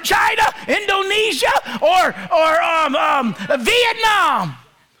either it's from China, Indonesia, or Vietnam.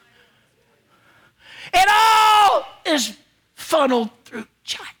 It all is funneled through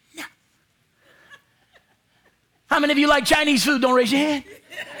China. How many of you like Chinese food? Don't raise your hand.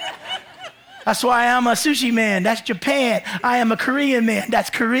 That's why I'm a sushi man. That's Japan. I am a Korean man. That's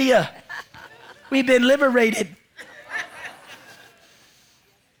Korea. We've been liberated.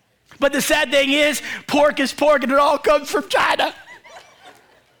 But the sad thing is, pork is pork and it all comes from China.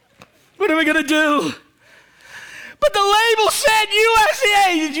 What are we going to do? what the label said,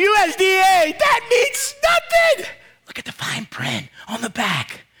 USDA. That means nothing. Look at the fine print on the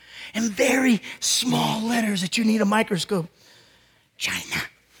back in very small letters that you need a microscope. China.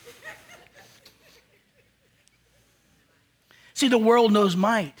 See, the world knows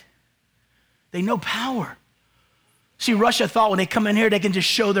might. They know power. See, Russia thought when they come in here, they can just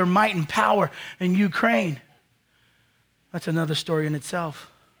show their might and power in Ukraine. That's another story in itself.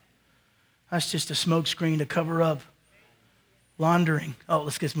 That's just a smokescreen to cover up laundering. Oh,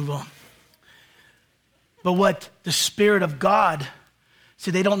 let's move on. But what the Spirit of God,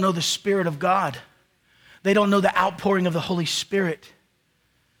 see, they don't know the Spirit of God. They don't know the outpouring of the Holy Spirit.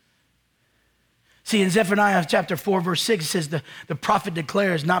 See, in Zephaniah chapter 4, verse 6, it says, the prophet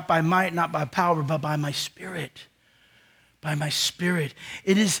declares, not by might, not by power, but by my Spirit. By my Spirit.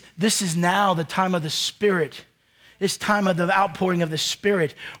 This is now the time of the Spirit. It's time of the outpouring of the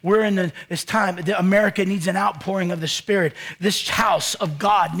Spirit. It's time. America needs an outpouring of the Spirit. This house of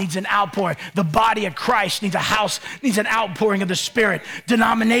God needs an outpouring. The body of Christ needs an outpouring of the Spirit.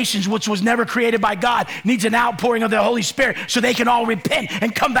 Denominations, which was never created by God, needs an outpouring of the Holy Spirit so they can all repent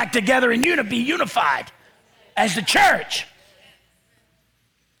and come back together and be unified as the church.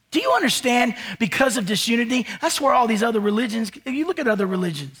 Do you understand? Because of disunity, that's where all these other religions, you look at other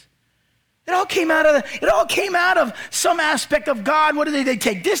religions. It all came out of some aspect of God. What do they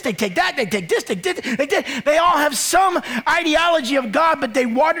take this, they take that, they take this, they did. They all have some ideology of God, but they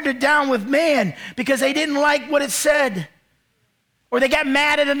watered it down with man because they didn't like what it said. Or they got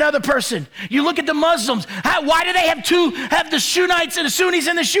mad at another person. You look at the Muslims. Why do they have the Sunnites and the Sunnis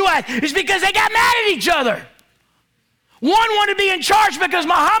and the Shiites? It's because they got mad at each other. One wanted to be in charge because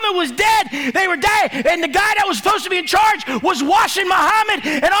Muhammad was dead. They were dead. And the guy that was supposed to be in charge was washing Muhammad.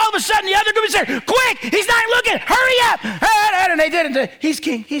 And all of a sudden, the other group said, quick, he's not looking. Hurry up. And they did. He's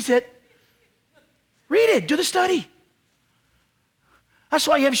king. He's it. Read it. Do the study. That's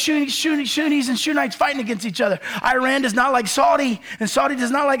why you have Sunnis and Shunites fighting against each other. Iran does not like Saudi, and Saudi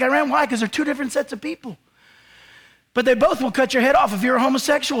does not like Iran. Why? Because they're two different sets of people. But they both will cut your head off if you're a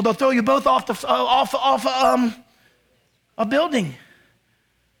homosexual. They'll throw you both off a building.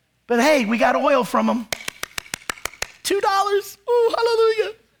 But hey, we got oil from them. $2. Oh,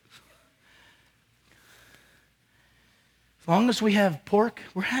 hallelujah. As long as we have pork,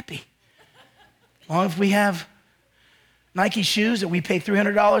 we're happy. As long as we have Nike shoes that we pay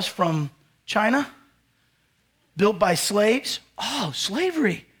 $300 from China, built by slaves. Oh,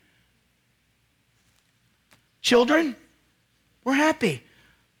 slavery. Children, we're happy.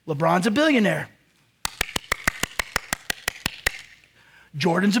 LeBron's a billionaire.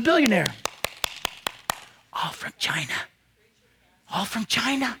 Jordan's a billionaire. All from China. All from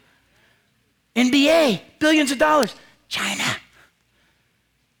China. NBA, billions of dollars. China.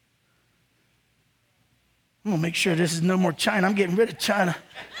 I'm gonna make sure this is no more China. I'm getting rid of China.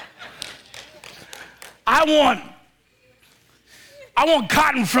 I want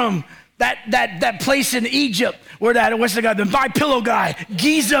cotton from that place in Egypt where what's the guy, the My Pillow guy,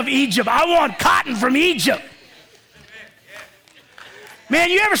 Giza of Egypt. I want cotton from Egypt. Man,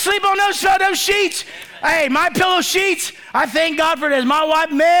 you ever sleep on those sheets? Hey, My Pillow sheets, I thank God for this. My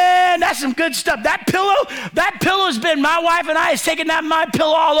wife, man, that's some good stuff. That pillow's been, my wife and I has taken that My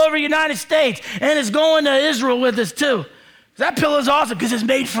Pillow all over the United States, and it's going to Israel with us too. That pillow's awesome because it's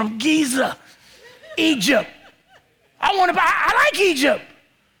made from Giza, Egypt. I like Egypt.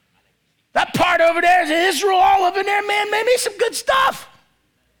 That part over there is Israel, all over there, man, made me some good stuff.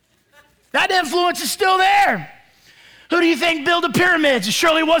 That influence is still there. Who do you think built the pyramids? It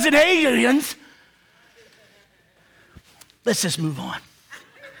surely wasn't aliens. Let's just move on.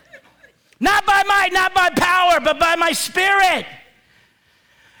 Not by might, not by power, but by my Spirit.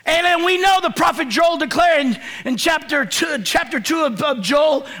 And then we know the prophet Joel declared in chapter 2 of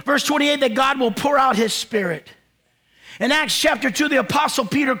Joel, verse 28, that God will pour out his Spirit. In Acts chapter 2, the apostle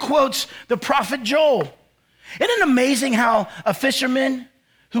Peter quotes the prophet Joel. Isn't it amazing how a fisherman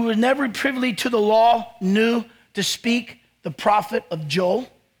who was never privy to the law knew to speak the prophet of Joel?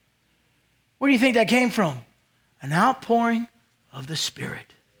 Where do you think that came from? An outpouring of the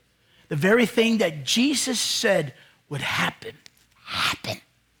Spirit. The very thing that Jesus said would happen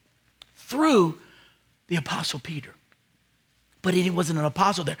through the apostle Peter. But he wasn't an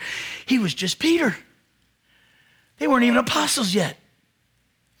apostle there. He was just Peter. They weren't even apostles yet.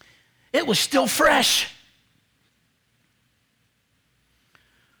 It was still fresh.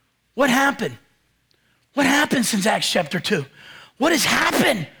 What happened? What happened since Acts chapter 2? What has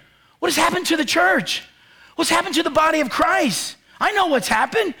happened? What has happened to the church? What's happened to the body of Christ? I know what's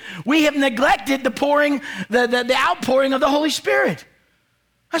happened. We have neglected the outpouring of the Holy Spirit.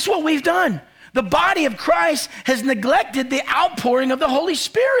 That's what we've done. the body of Christ has neglected the outpouring of the Holy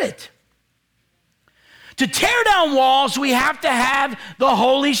Spirit. To tear down walls, we have to have the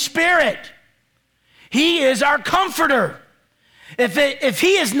Holy Spirit. He is our comforter. If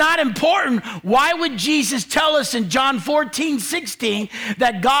he is not important, why would Jesus tell us in John 14:16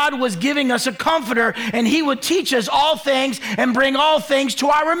 that God was giving us a comforter and he would teach us all things and bring all things to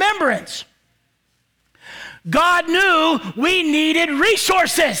our remembrance? God knew we needed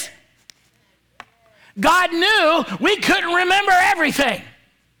resources. God knew we couldn't remember everything.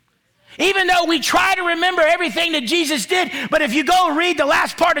 Even though we try to remember everything that Jesus did, but if you go read the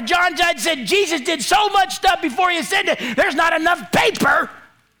last part of John, it said Jesus did so much stuff before he ascended, there's not enough paper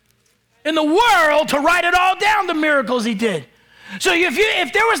in the world to write it all down, the miracles he did. So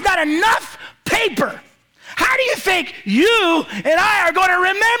if there was not enough paper, how do you think you and I are going to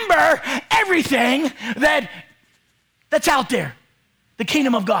remember everything that's out there, the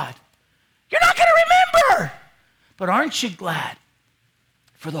kingdom of God? You're not going to remember. But aren't you glad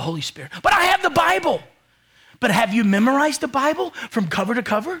for the Holy Spirit? But I have the Bible. But have you memorized the Bible from cover to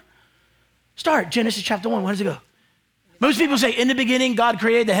cover? Start Genesis chapter 1. Where does it go? Most people say, in the beginning, God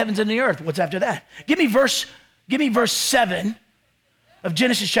created the heavens and the earth. What's after that? Give me verse 7 of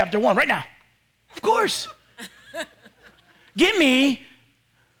Genesis chapter 1 right now. Of course. Give me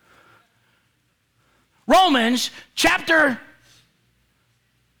Romans chapter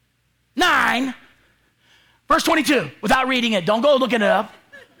 9, verse 22, without reading it. Don't go looking it up.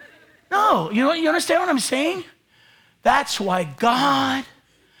 No, you understand what I'm saying? That's why God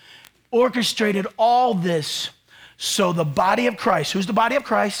orchestrated all this so the body of Christ, who's the body of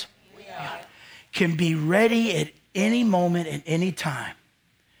Christ? We are. Can be ready at any moment and any time.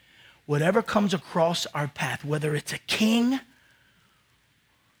 Whatever comes across our path, whether it's a king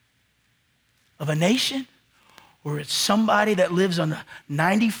of a nation or it's somebody that lives on the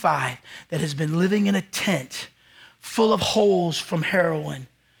 95 that has been living in a tent full of holes from heroin,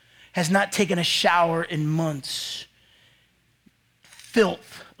 has not taken a shower in months,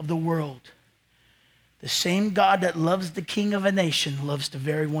 filth of the world. The same God that loves the king of a nation loves the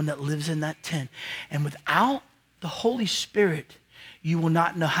very one that lives in that tent. And without the Holy Spirit, you will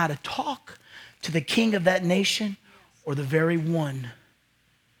not know how to talk to the king of that nation or the very one.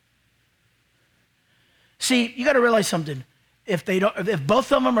 See, you got to realize something. If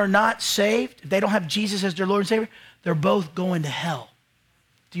both of them are not saved, if they don't have Jesus as their Lord and Savior, they're both going to hell.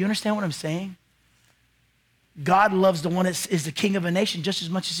 Do you understand what I'm saying? God loves the one that is the king of a nation just as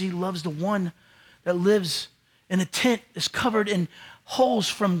much as he loves the one that lives in a tent that's covered in holes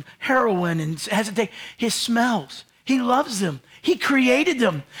from heroin and has to take his smells. He loves them. He created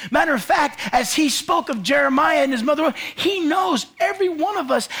them. Matter of fact, as he spoke of Jeremiah and his mother, he knows every one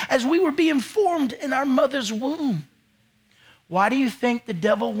of us as we were being formed in our mother's womb. Why do you think the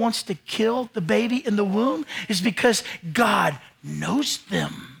devil wants to kill the baby in the womb? It's because God knows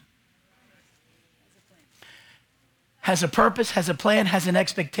them. Has a purpose, has a plan, has an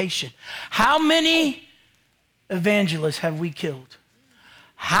expectation. How many evangelists have we killed?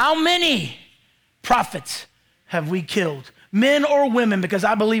 How many prophets have we killed? Men or women, because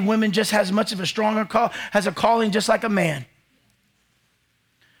I believe women just has much of a stronger call, has a calling just like a man.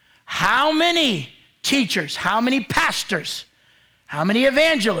 How many teachers, how many pastors, how many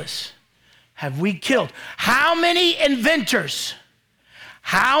evangelists have we killed? How many inventors?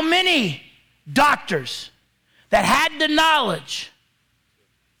 How many doctors that had the knowledge,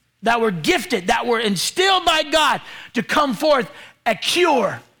 that were gifted, that were instilled by God to come forth a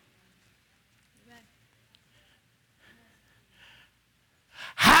cure?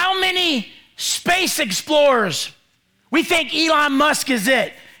 How many space explorers? We think Elon Musk is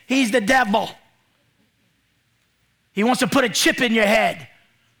it. He's the devil. He wants to put a chip in your head.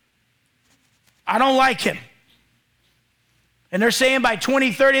 I don't like him. And they're saying by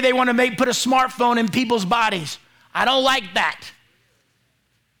 2030 they want to put a smartphone in people's bodies. I don't like that.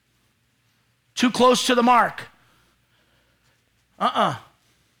 Too close to the mark.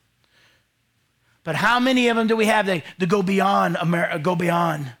 But how many of them do we have that go beyond America, go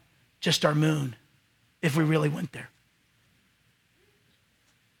beyond just our moon, if we really went there?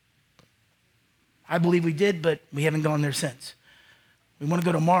 I believe we did, but we haven't gone there since. We want to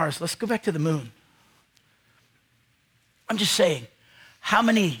go to Mars. Let's go back to the moon. I'm just saying, how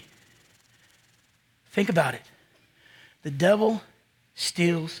many? Think about it. The devil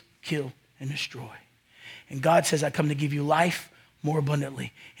steals, kill, and destroy. And God says, I come to give you life more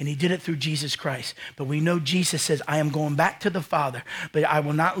abundantly. And he did it through Jesus Christ. But we know Jesus says, I am going back to the Father, but I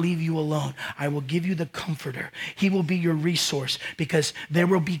will not leave you alone. I will give you the Comforter. He will be your resource, because there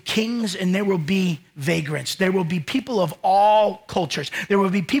will be kings and there will be vagrants. There will be people of all cultures. There will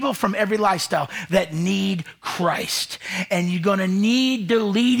be people from every lifestyle that need Christ. And you're going to need the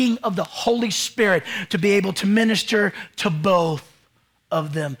leading of the Holy Spirit to be able to minister to both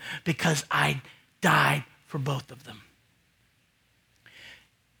of them, because I died for both of them.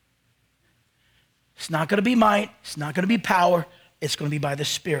 It's not going to be might. It's not going to be power. It's going to be by the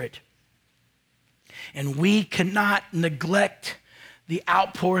Spirit. And we cannot neglect the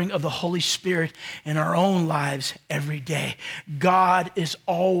outpouring of the Holy Spirit in our own lives every day. God is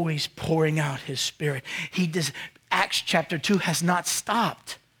always pouring out his Spirit. Acts chapter 2 has not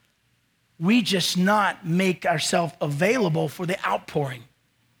stopped. We just not make ourselves available for the outpouring.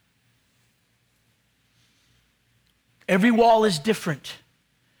 Every wall is different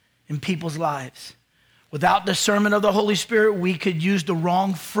in people's lives. Without discernment of the Holy Spirit, we could use the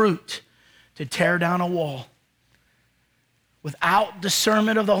wrong fruit to tear down a wall. Without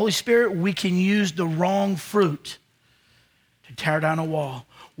discernment of the Holy Spirit, we can use the wrong fruit to tear down a wall.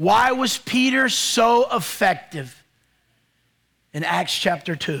 Why was Peter so effective in Acts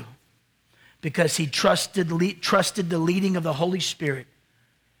chapter 2? Because he trusted the leading of the Holy Spirit.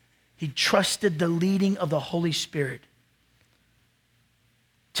 He trusted the leading of the Holy Spirit.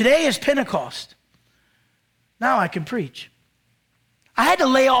 Today is Pentecost. Now I can preach. I had to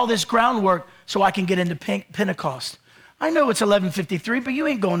lay all this groundwork so I can get into Pentecost. I know it's 11:53, but you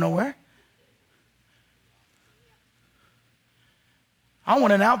ain't going nowhere. I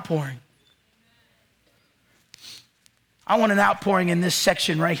want an outpouring. I want an outpouring in this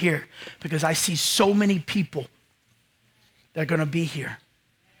section right here, because I see so many people that are going to be here.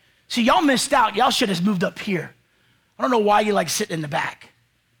 See, y'all missed out. Y'all should have moved up here. I don't know why you like sitting in the back.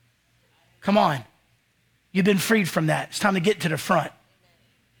 Come on. You've been freed from that. It's time to get to the front.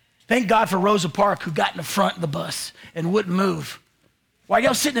 Thank God for Rosa Parks, who got in the front of the bus and wouldn't move. Why are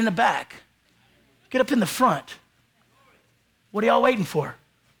y'all sitting in the back? Get up in the front. What are y'all waiting for?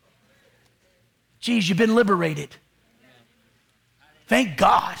 Geez, you've been liberated. Thank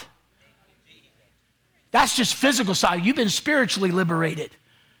God. That's just physical side. You've been spiritually liberated.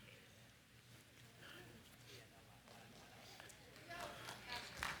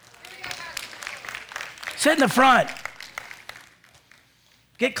 Sit in the front.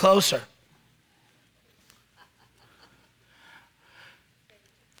 Get closer.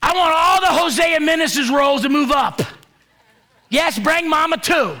 I want all the Hosea Ministers roles to move up. Yes, bring Mama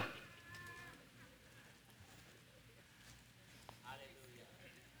too.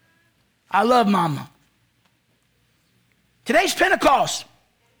 I love Mama. Today's Pentecost.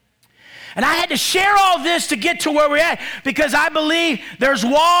 And I had to share all this to get to where we're at, because I believe there's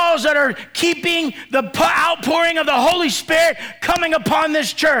walls that are keeping the outpouring of the Holy Spirit coming upon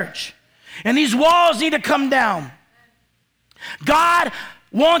this church. And these walls need to come down. God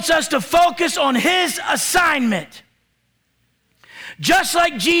wants us to focus on his assignment. Just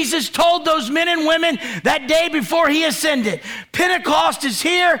like Jesus told those men and women that day before he ascended. Pentecost is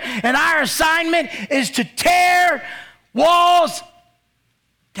here, and our assignment is to tear walls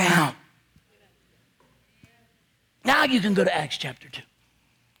down. Now you can go to Acts chapter 2.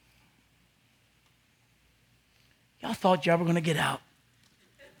 Y'all thought y'all were going to get out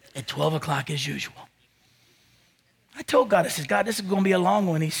at 12 o'clock as usual. I told God, I said, God, this is going to be a long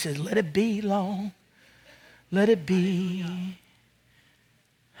one. He says, let it be long. Let it be.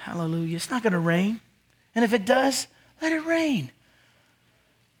 Hallelujah. It's not going to rain. And if it does, let it rain.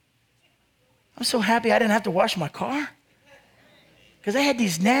 I'm so happy I didn't have to wash my car. Because they had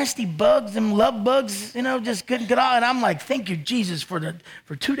these nasty bugs, them love bugs, just couldn't get out. And I'm like, thank you, Jesus, for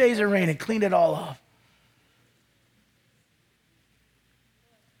 2 days of rain and cleaned it all off.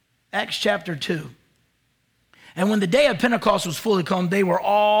 Acts chapter 2. And when the day of Pentecost was fully come, they were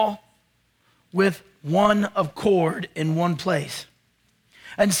all with one accord in one place.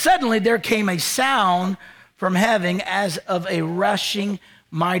 And suddenly there came a sound from heaven as of a rushing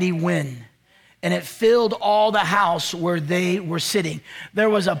mighty wind. And it filled all the house where they were sitting.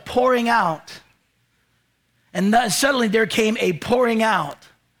 There was a pouring out. And suddenly there came a pouring out.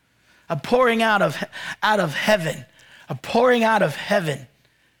 A pouring out of heaven. A pouring out of heaven.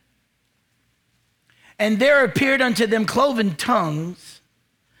 And there appeared unto them cloven tongues,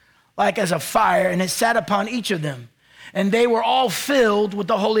 like as a fire, and it sat upon each of them. And they were all filled with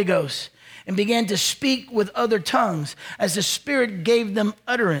the Holy Ghost, and began to speak with other tongues as the Spirit gave them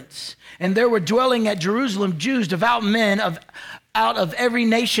utterance. And there were dwelling at Jerusalem Jews, devout men out of every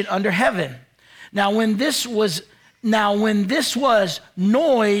nation under heaven. Now when this was Now, when this was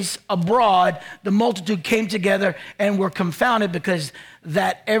noise abroad, the multitude came together and were confounded because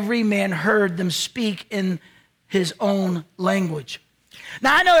that every man heard them speak in his own language.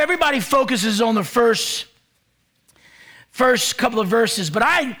 Now, I know everybody focuses on the first couple of verses, but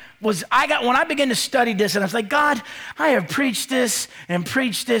when I began to study this, and I was like, God, I have preached this and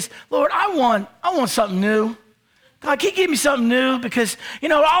preached this. Lord, I want something new. God, can you give me something new? Because,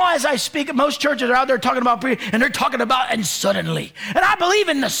 all as I speak, most churches are out there talking about prayer, and they're talking about, and suddenly. And I believe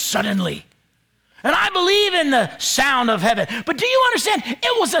in the suddenly. And I believe in the sound of heaven. But do you understand?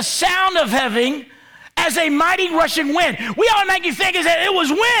 It was a sound of heaven as a mighty rushing wind. We automatically think is that it was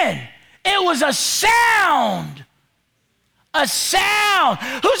wind. It was a sound. A sound.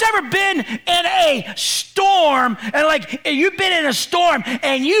 Who's ever been in a storm and you've been in a storm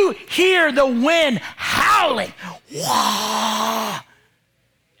and you hear the wind howling? Wow.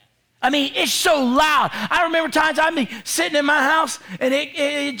 I mean, it's so loud. I remember times I'd be sitting in my house and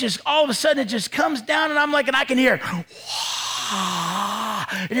it just all of a sudden it just comes down and I can hear. Wow.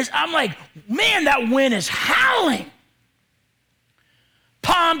 I'm like, man, that wind is howling.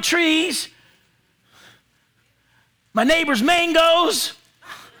 Palm trees. My neighbor's mangoes.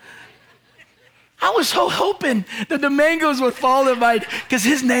 I was so hoping that the mangoes would fall in because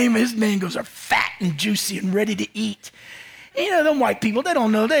his mangoes are fat and juicy and ready to eat. Them white people, they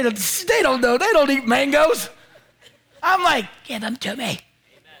don't know. They don't know. They don't eat mangoes. I'm like, give them to me. Amen.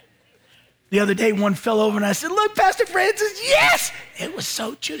 The other day, one fell over and I said, look, Pastor Francis, yes. It was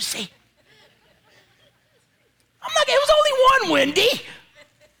so juicy. I'm like, it was only one, Wendy.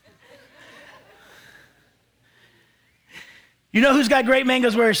 You know who's got great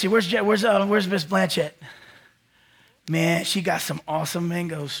mangoes? Where is she? Where's Miss Blanchett? Man, she got some awesome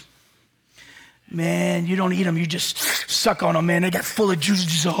mangoes. Man, you don't eat them. You just suck on them, man. They got full of juice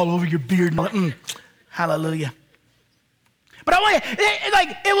just all over your beard. Hallelujah. But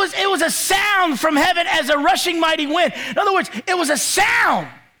it was a sound from heaven as a rushing mighty wind. In other words, it was a sound.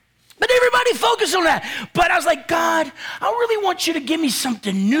 But everybody focused on that. But I was like, God, I really want you to give me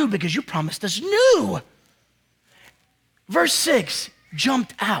something new because you promised us new. Verse 6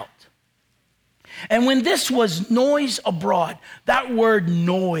 jumped out. And when this was noise abroad, that word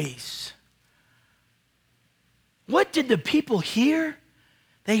noise, what did the people hear?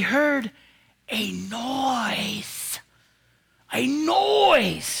 They heard a noise. A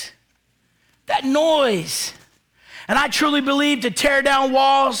noise. That noise. And I truly believe to tear down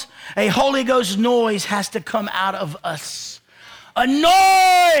walls, a Holy Ghost noise has to come out of us. A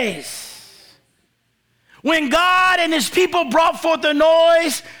noise. When God and his people brought forth a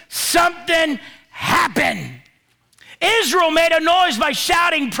noise, something happened. Israel made a noise by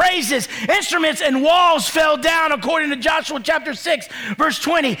shouting praises. Instruments and walls fell down according to Joshua chapter 6, verse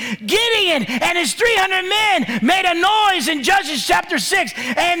 20. Gideon and his 300 men made a noise in Judges chapter 6,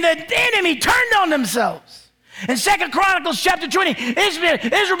 and the enemy turned on themselves. In 2 Chronicles chapter 20,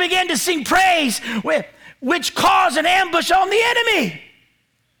 Israel began to sing praise, which caused an ambush on the enemy.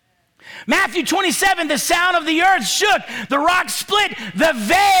 Matthew 27, the sound of the earth shook, the rock split, the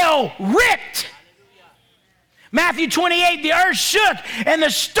veil ripped. Matthew 28, the earth shook and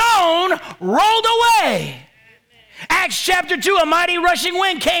the stone rolled away. Acts chapter 2, a mighty rushing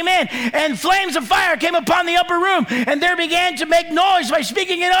wind came in and flames of fire came upon the upper room and there began to make noise by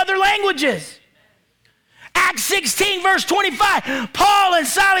speaking in other languages. Acts 16, verse 25, Paul and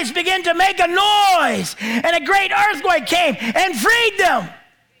Silas began to make a noise and a great earthquake came and freed them.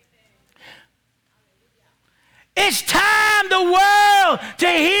 It's time the world to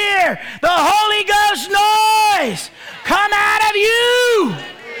hear the Holy Ghost noise come out of you,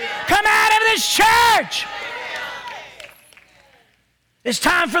 come out of this church. It's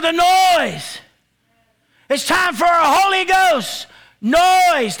time for the noise. It's time for a Holy Ghost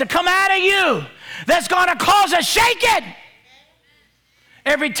noise to come out of you that's going to cause a shaking.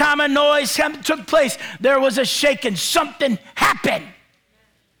 Every time a noise took place, there was a shaking. Something happened.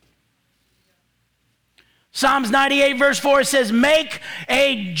 Psalms 98 verse 4 says, make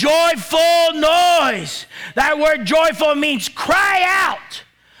a joyful noise. That word joyful means cry out,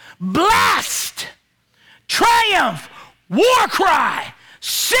 blast, triumph, war cry,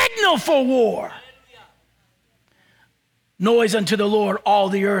 signal for war. Noise unto the Lord, all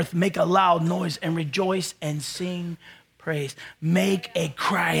the earth. Make a loud noise and rejoice and sing praise. Make a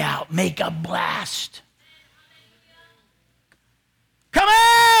cry out, make a blast. Come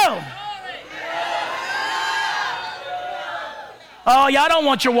on! Oh, y'all don't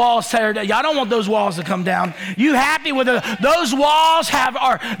want your walls teared down. Y'all don't want those walls to come down. You happy with it? Those walls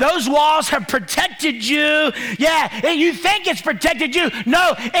have protected you. Yeah, you think it's protected you.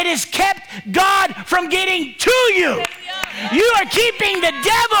 No, it has kept God from getting to you. You are keeping the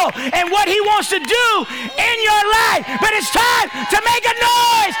devil and what he wants to do in your life. But it's time to make a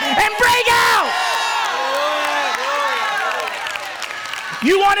noise and break out.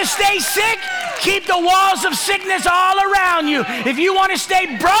 You want to stay sick? Keep the walls of sickness all around you. If you want to stay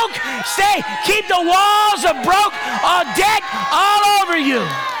broke, keep the walls of debt all over you.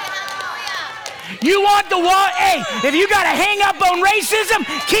 You want the wall, hey, if you got to hang up on racism,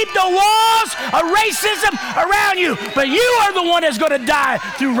 keep the walls of racism around you. But you are the one that's going to die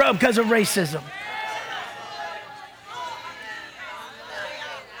because of racism.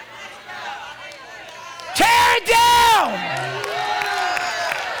 Tear it down.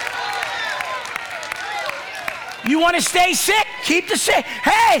 You want to stay sick? Keep the sick.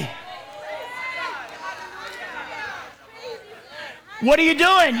 Hey! What are you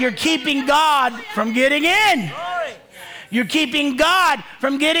doing? You're keeping God from getting in. You're keeping God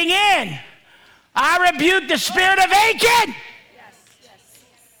from getting in. I rebuke the spirit of Achan.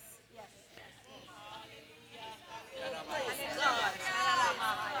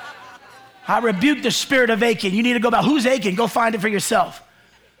 I rebuke the spirit of Achan. You need to go about who's Achan? Go find it for yourself.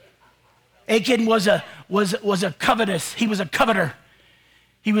 Achan was a covetous. He was a coveter.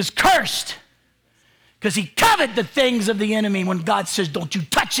 He was cursed because he coveted the things of the enemy when God says, don't you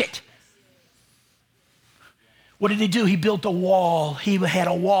touch it. What did he do? He built a wall. He had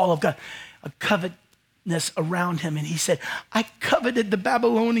a wall of God, a covetousness around him. And he said, I coveted the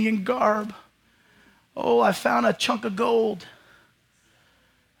Babylonian garb. Oh, I found a chunk of gold.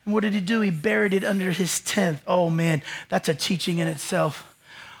 And what did he do? He buried it under his tent. Oh, man, that's a teaching in itself.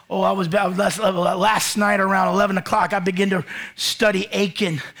 Oh, I was last night around 11 o'clock, I began to study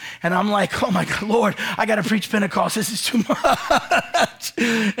Achan. And I'm like, oh my God, Lord, I got to preach Pentecost. This is too much.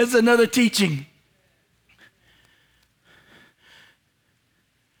 It's another teaching.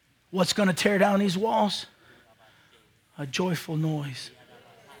 What's going to tear down these walls? A joyful noise.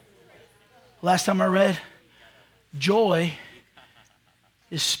 Last time I read, joy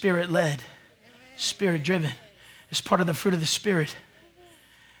is spirit-led, spirit-driven. It's part of the fruit of the Spirit.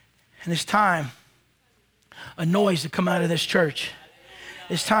 And it's time a noise to come out of this church.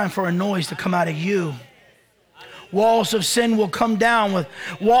 It's time for a noise to come out of you. Walls of sin will come down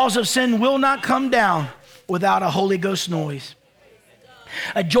walls of sin will not come down without a Holy Ghost noise.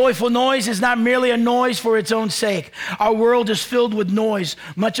 A joyful noise is not merely a noise for its own sake. Our world is filled with noise,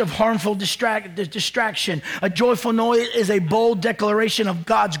 much of harmful distraction. A joyful noise is a bold declaration of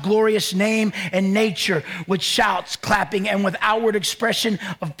God's glorious name and nature, with shouts, clapping, and with outward expression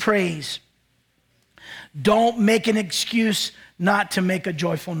of praise. Don't make an excuse not to make a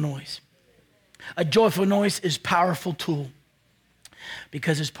joyful noise. A joyful noise is a powerful tool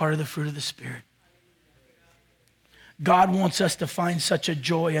because it's part of the fruit of the Spirit. God wants us to find such a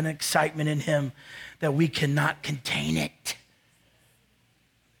joy and excitement in him that we cannot contain it.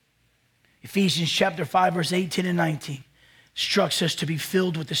 Ephesians chapter 5, verse 18 and 19 instructs us to be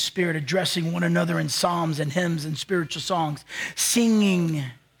filled with the Spirit, addressing one another in psalms and hymns and spiritual songs, singing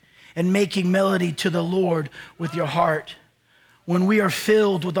and making melody to the Lord with your heart. When we are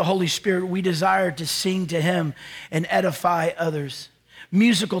filled with the Holy Spirit, we desire to sing to him and edify others.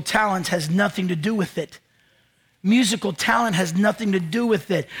 Musical talent has nothing to do with it. Musical talent has nothing to do with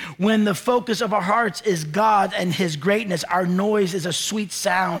it. When the focus of our hearts is God and his greatness, our noise is a sweet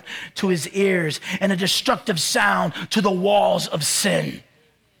sound to his ears and a destructive sound to the walls of sin.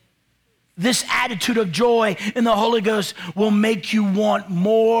 This attitude of joy in the Holy Ghost will make you want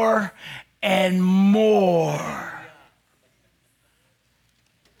more and more.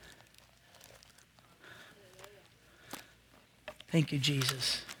 Thank you,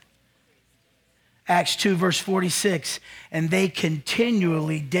 Jesus. Acts 2, verse 46, and they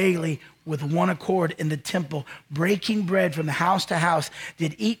continually, daily, with one accord in the temple, breaking bread from house to house,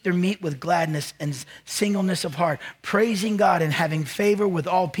 did eat their meat with gladness and singleness of heart, praising God and having favor with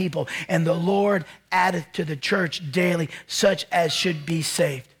all people. And the Lord added to the church daily such as should be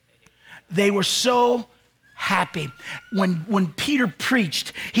saved. They were so happy. When Peter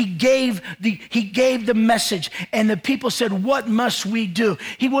preached, he gave the message, and the people said, what must we do?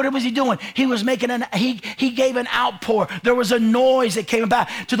 What was he doing? He was making he gave an outpour. There was a noise that came about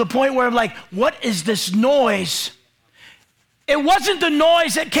to the point where I'm like, what is this noise? It wasn't the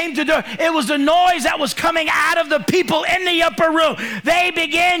noise that came to the, it was the noise that was coming out of the people in the upper room. They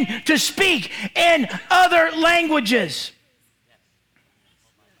began to speak in other languages.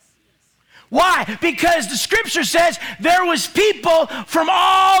 Why? Because the scripture says there was people from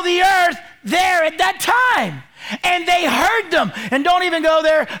all the earth there at that time. And they heard them. And don't even go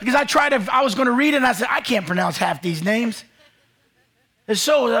there, because I was going to read it and I said, I can't pronounce half these names. It's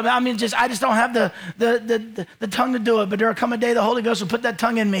I just don't have the tongue to do it. But there'll come a day the Holy Ghost will put that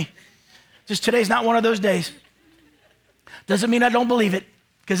tongue in me. Just today's not one of those days. Doesn't mean I don't believe it,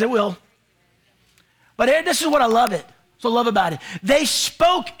 because it will. But this is what I love it. That's what I love about it. They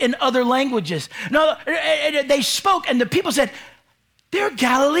spoke in other languages. No, they spoke, and the people said, they're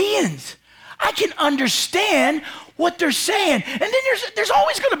Galileans. I can understand what they're saying. And then there's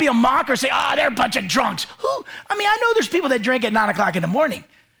always going to be a mocker say, they're a bunch of drunks. Who? I mean, I know there's people that drink at 9 o'clock in the morning.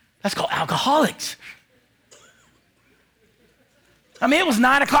 That's called alcoholics. I mean, it was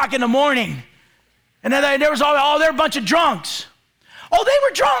 9 o'clock in the morning. And then there was they're a bunch of drunks. Oh, they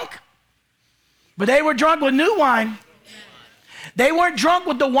were drunk. But they were drunk with new wine. They weren't drunk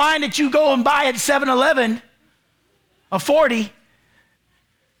with the wine that you go and buy at 7-Eleven, a 40.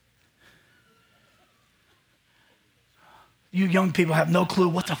 You young people have no clue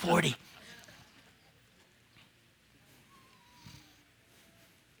what's a 40.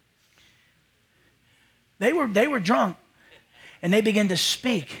 They were drunk, and they began to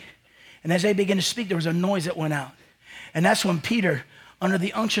speak. And as they began to speak, there was a noise that went out. And that's when Peter, under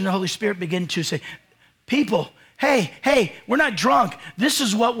the unction of the Holy Spirit, began to say, people, hey, we're not drunk. This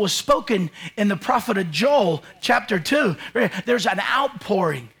is what was spoken in the prophet of Joel, chapter 2. There's an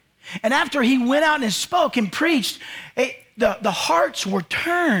outpouring. And after he went out and spoke and preached, the hearts were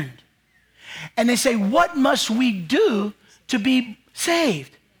turned. And they say, what must we do to be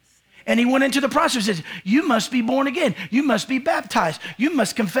saved? And he went into the process and says, you must be born again. You must be baptized. You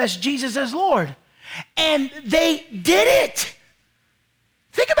must confess Jesus as Lord. And they did it.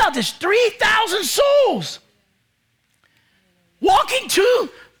 Think about this, 3,000 souls walking to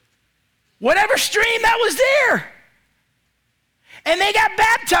whatever stream that was there. And they got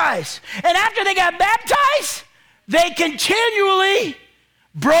baptized. And after they got baptized, they continually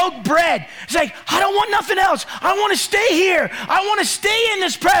broke bread. It's like, I don't want nothing else. I want to stay here. I want to stay in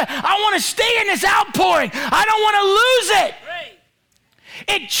this prayer. I want to stay in this outpouring. I don't want to lose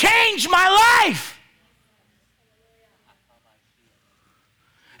it. It changed my life.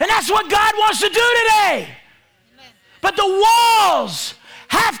 And that's what God wants to do today. But the walls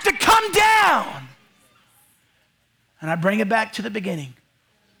have to come down. And I bring it back to the beginning.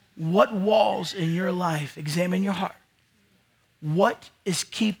 What walls in your life, examine your heart. What is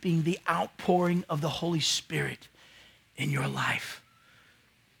keeping the outpouring of the Holy Spirit in your life?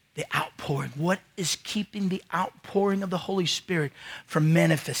 The outpouring. What is keeping the outpouring of the Holy Spirit from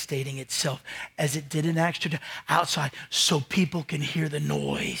manifesting itself as it did in Acts 2 outside so people can hear the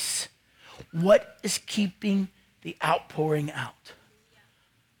noise? What is keeping the outpouring out?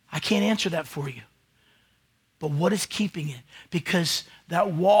 I can't answer that for you. But what is keeping it? Because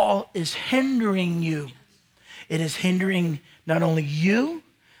that wall is hindering you. It is hindering not only you,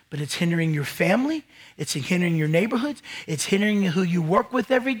 but it's hindering your family. It's hindering your neighborhoods. It's hindering who you work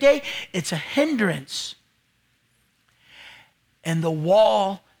with every day. It's a hindrance. And the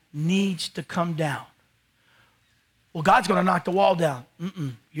wall needs to come down. Well, God's going to knock the wall down.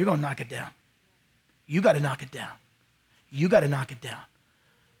 You're going to knock it down. You got to knock it down. You got to knock it down.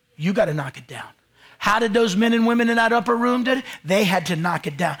 You got to knock it down. How did those men and women in that upper room do it? They had to knock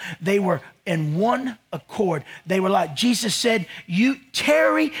it down. They were in one accord. They were like, Jesus said, you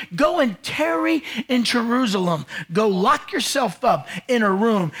tarry, go and tarry in Jerusalem. Go lock yourself up in a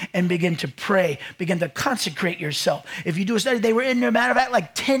room and begin to pray. Begin to consecrate yourself. If you do a study, they were in there, matter of fact,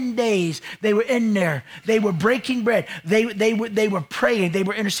 like 10 days. They were in there. They were breaking bread. They were praying. They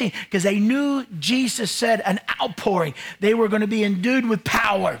were interceding because they knew Jesus said an outpouring. They were going to be endued with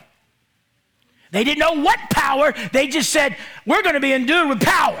power. They didn't know what power. They just said, we're going to be endued with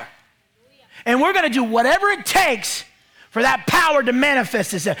power. And we're going to do whatever it takes for that power to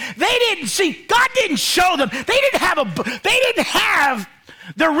manifest itself. They didn't see, God didn't show them. They didn't have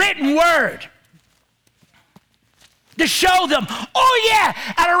the written word to show them, oh yeah,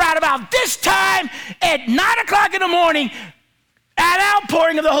 at around about this time at 9 o'clock in the morning, an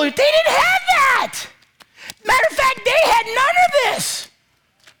outpouring of the Holy Spirit. They didn't have that. Matter of fact, they had none of this.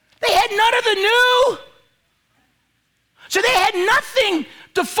 They had none of the new. So they had nothing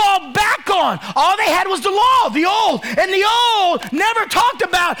to fall back on. All they had was the law, the old. And the old never talked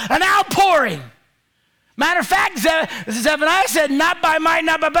about an outpouring. Matter of fact, Zephaniah said, not by might,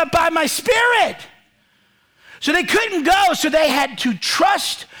 not by my spirit. So they couldn't go, so they had to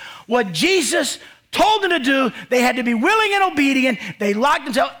trust what Jesus told them to do. They had to be willing and obedient. They locked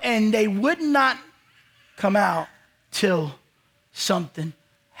themselves, and they would not come out till something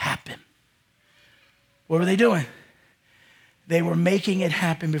happen. What were they doing? They were making it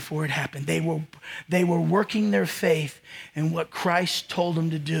happen before it happened. They were working their faith in what Christ told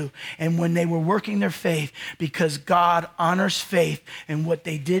them to do. And when they were working their faith, because God honors faith, and what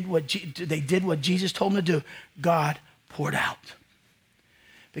they did what Jesus told them to do, God poured out.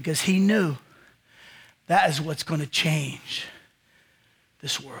 Because he knew that is what's going to change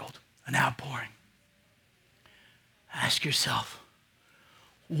this world, an outpouring. Ask yourself,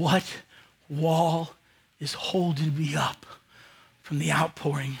 what wall is holding me up from the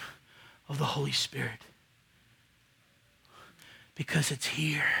outpouring of the Holy Spirit? Because it's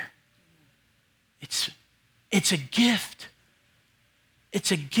here. It's a gift.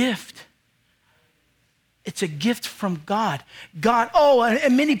 It's a gift. It's a gift from God.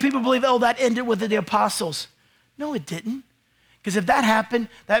 And many people believe, that ended with the apostles. No, it didn't. Because if that happened,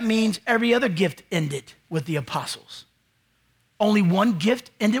 that means every other gift ended with the apostles. Only one gift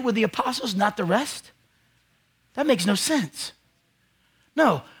ended with the apostles, not the rest? That makes no sense.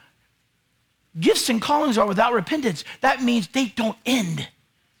 No. Gifts and callings are without repentance. That means they don't end.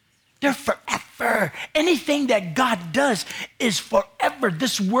 They're forever. Anything that God does is forever.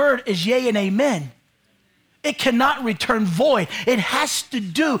 This word is yea and amen. It cannot return void. It has to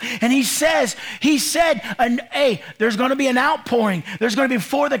do. And he said, hey, there's going to be an outpouring. There's going to be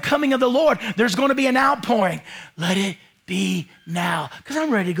before the coming of the Lord, there's going to be an outpouring. Let it be now. Because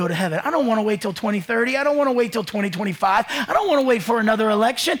I'm ready to go to heaven. I don't want to wait till 2030. I don't want to wait till 2025. I don't want to wait for another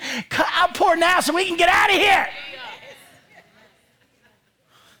election. Outpour now so we can get out of here.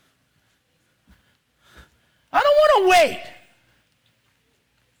 I don't want to wait.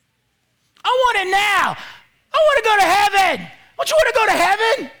 I want it now. I want to go to heaven. Don't you want to go to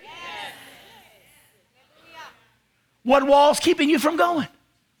heaven? Yes. What wall is keeping you from going?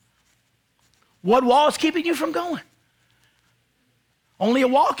 What wall is keeping you from going? Only a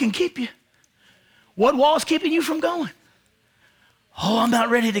wall can keep you. What wall is keeping you from going? Oh, I'm not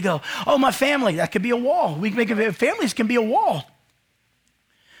ready to go. Oh, my family, that could be a wall. We can make it, families can be a wall.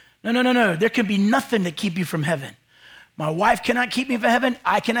 No. There can be nothing to keep you from heaven. My wife cannot keep me from heaven.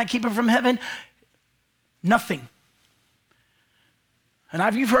 I cannot keep her from heaven. Nothing.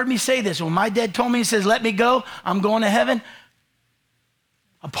 And you've heard me say this. When my dad told me, he says, let me go, I'm going to heaven.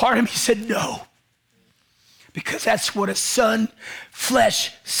 A part of me said no. Because that's what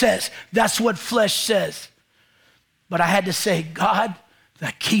flesh says. That's what flesh says. But I had to say, God,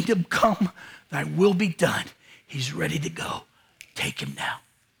 thy kingdom come, thy will be done. He's ready to go. Take him now.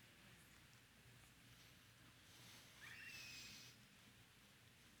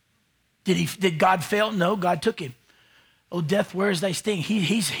 Did God fail? No, God took him. Oh, death, where is thy sting?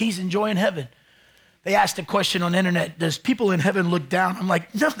 He's enjoying heaven. They asked a question on the internet, does people in heaven look down? I'm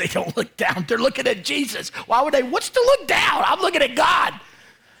like, no, they don't look down. They're looking at Jesus. Why would they? What's to look down? I'm looking at God.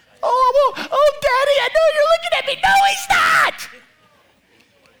 Oh, Daddy, I know you're looking at me. No, he's not.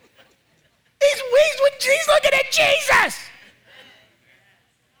 He's looking at Jesus.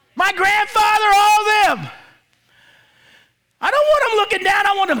 My grandfather, all them. I don't want him looking down.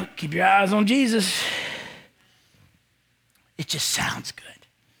 I want him, keep your eyes on Jesus. It just sounds good.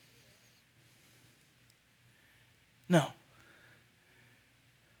 No.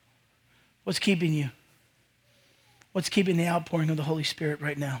 What's keeping you? What's keeping the outpouring of the Holy Spirit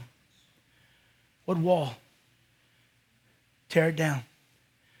right now? What wall? Tear it down.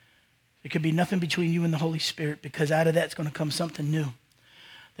 There could be nothing between you and the Holy Spirit, because out of that's going to come something new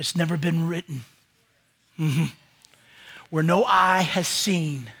that's never been written. Where no eye has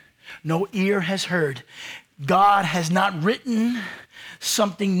seen, no ear has heard. God has not written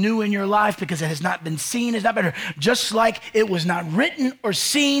something new in your life because it has not been seen, it's not been heard. Just like it was not written or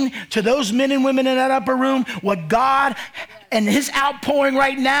seen to those men and women in that upper room, what God and his outpouring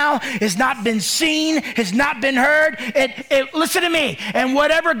right now has not been seen, has not been heard. Listen to me. And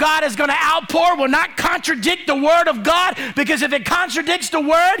whatever God is going to outpour will not contradict the word of God, because if it contradicts the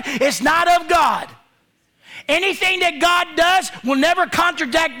word, it's not of God. Anything that God does will never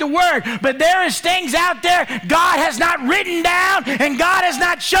contradict the word. But there is things out there God has not written down and God has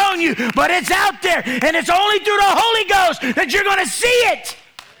not shown you, but it's out there, and it's only through the Holy Ghost that you're going to see it.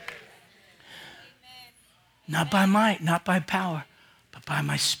 Amen. Not by might, not by power, but by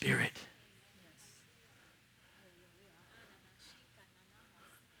my Spirit.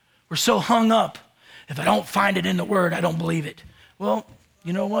 We're so hung up. If I don't find it in the word, I don't believe it. Well,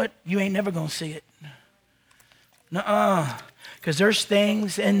 you know what? You ain't never going to see it. Nuh-uh. Because there's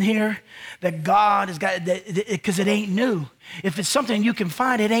things in here that God has got, because it ain't new. If it's something you can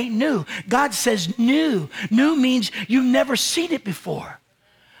find, it ain't new. God says new. New means you've never seen it before.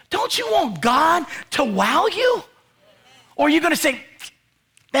 Don't you want God to wow you? Or are you going to say,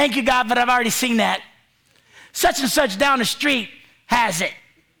 thank you, God, but I've already seen that. such and such down the street has it.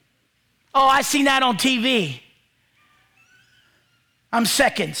 Oh, I seen that on TV. I'm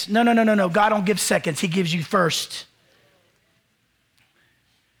seconds. No. God don't give seconds. He gives you first.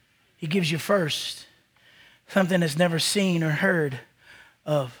 He gives you first. Something that's never seen or heard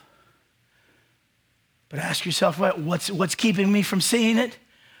of. But ask yourself, what's keeping me from seeing it?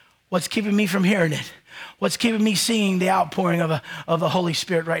 What's keeping me from hearing it? What's keeping me seeing the outpouring of the Holy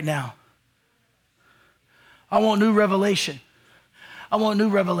Spirit right now? I want new revelation. I want new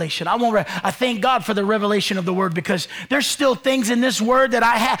revelation. I thank God for the revelation of the word, because there's still things in this word that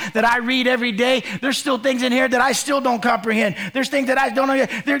I read every day. There's still things in here that I still don't comprehend. There's things that I don't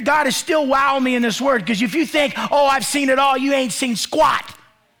know. God is still wowing me in this word, because if you think, oh, I've seen it all, you ain't seen squat.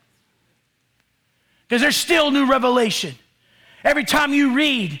 Because there's still new revelation. Every time you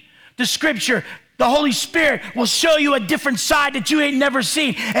read the scripture, the Holy Spirit will show you a different side that you ain't never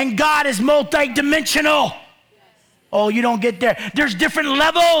seen. And God is multidimensional. Oh, you don't get there. There's different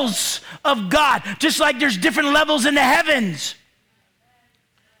levels of God, just like there's different levels in the heavens.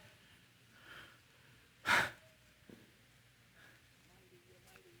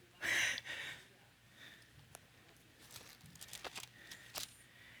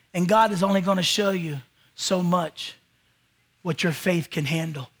 And God is only going to show you so much what your faith can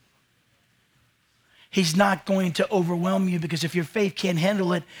handle. He's not going to overwhelm you, because if your faith can't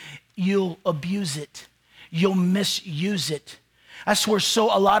handle it, you'll abuse it. You'll misuse it. That's where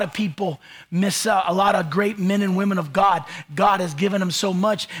a lot of people miss out. A lot of great men and women of God, God has given them so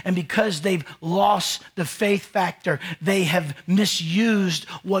much, and because they've lost the faith factor, they have misused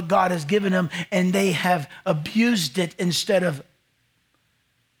what God has given them, and they have abused it instead of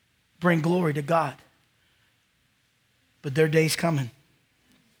bring glory to God. But their day's coming,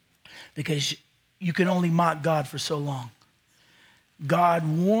 because you can only mock God for so long.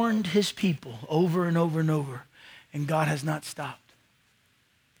 God warned his people over and over and over, and God has not stopped.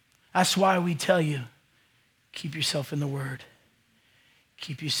 That's why we tell you, keep yourself in the word.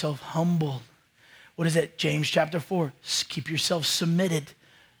 Keep yourself humble. What is it? James chapter 4. Keep yourself submitted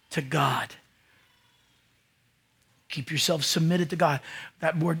to God. Keep yourself submitted to God.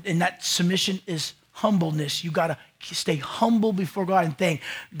 That word, and that submission is humbleness. You got to stay humble before God and think,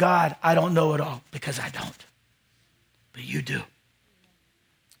 God, I don't know it all, because I don't. But you do.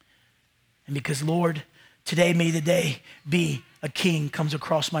 And because, Lord, today may the day be a king comes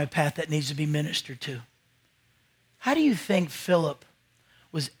across my path that needs to be ministered to. How do you think Philip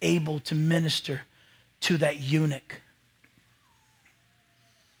was able to minister to that eunuch?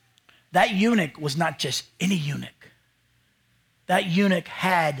 That eunuch was not just any eunuch. That eunuch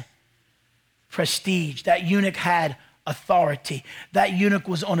had prestige. That eunuch had authority. That eunuch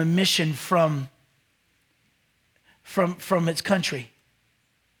was on a mission from its country,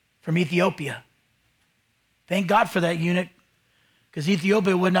 from Ethiopia. Thank God for that eunuch, because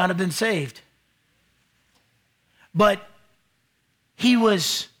Ethiopia would not have been saved. But he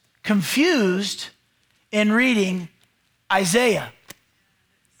was confused in reading Isaiah.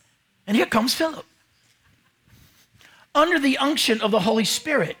 And here comes Philip, under the unction of the Holy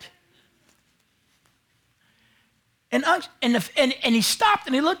Spirit. And he stopped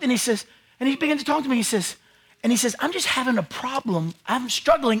and he looked and he says, and he began to talk to me. He says, I'm just having a problem. I'm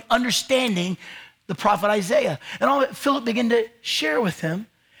struggling understanding the prophet Isaiah. And all that Philip began to share with him,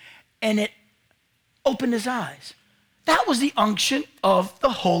 and it opened his eyes. That was the unction of the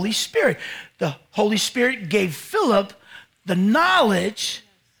Holy Spirit. The Holy Spirit gave Philip the knowledge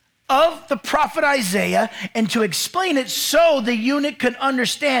of the prophet Isaiah, and to explain it so the eunuch could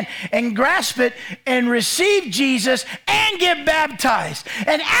understand and grasp it and receive Jesus and get baptized.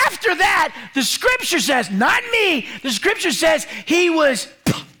 And after that, the scripture says, not me, the scripture says he was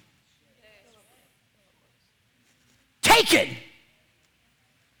taken.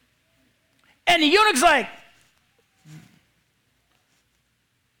 And the eunuch's like,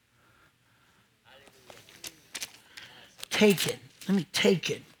 taken. Let me take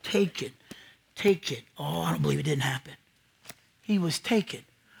it. Take it. Oh, I don't believe it didn't happen. He was taken.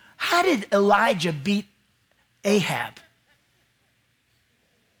 How did Elijah beat Ahab?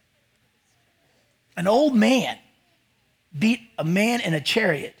 An old man beat a man in a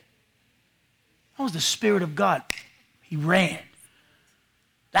chariot. That was the Spirit of God. He ran.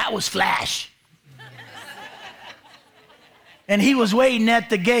 That was flash. And he was waiting at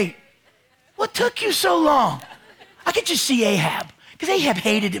the gate. What took you so long? I could just see Ahab. Because Ahab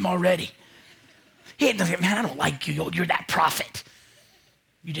hated him already. He had nothing, man, I don't like you. You're that prophet.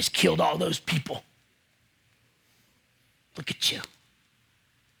 You just killed all those people. Look at you.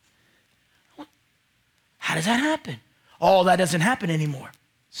 How does that happen? Oh, that doesn't happen anymore.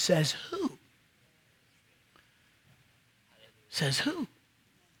 Says who? Says who?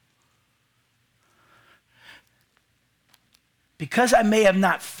 Because I may have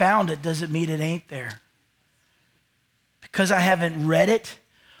not found it doesn't mean it ain't there. Because I haven't read it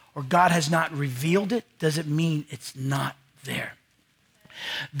or God has not revealed it doesn't mean it's not there.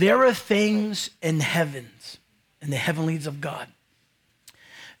 There are things in the heavens, in the heavenlies of God,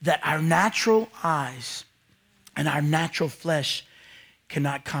 that our natural eyes and our natural flesh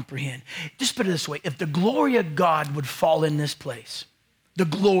cannot comprehend. Just put it this way, if the glory of God would fall in this place, the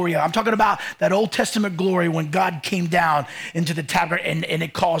glory, I'm talking about that Old Testament glory when God came down into the tabernacle and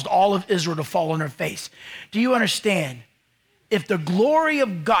it caused all of Israel to fall on their face. Do you understand? If the glory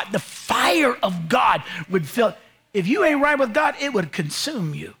of God, the fire of God would fill, if you ain't right with God, it would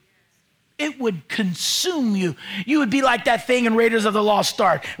consume you. It would consume you. You would be like that thing in Raiders of the Lost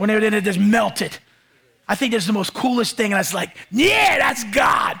Ark when it just melted. I think that's the most coolest thing, and I was like, yeah, that's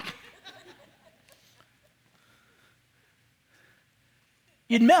God.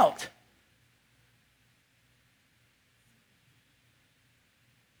 You'd melt.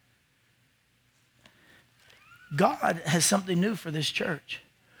 God has something new for this church,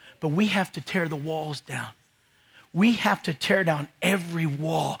 but we have to tear the walls down. We have to tear down every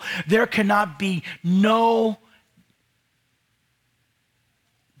wall. There cannot be no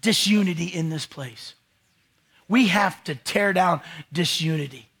disunity in this place. We have to tear down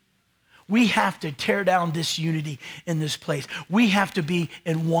disunity. We have to tear down disunity in this place. We have to be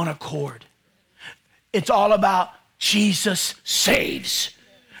in one accord. It's all about Jesus saves.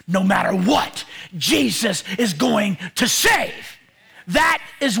 No matter what, Jesus is going to save. That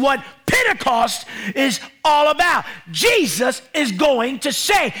is what Pentecost is all about. Jesus is going to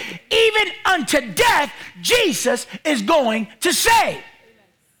save. Even unto death, Jesus is going to save.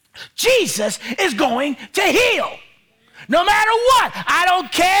 Jesus is going to heal. No matter what, I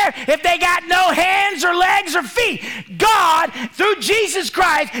don't care if they got no hands or legs or feet. God, through Jesus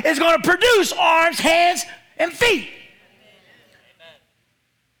Christ, is going to produce arms, hands, and feet.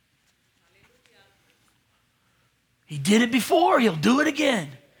 He did it before, he'll do it again.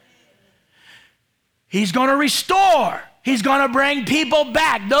 He's going to restore. He's going to bring people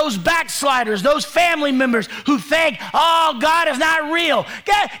back, those backsliders, those family members who think, oh, God is not real.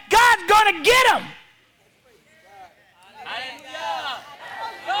 God's going to get them.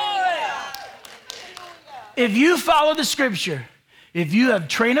 If you follow the scripture, if you have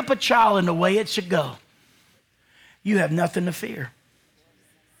trained up a child in the way it should go, you have nothing to fear.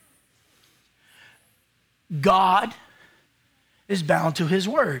 God is bound to his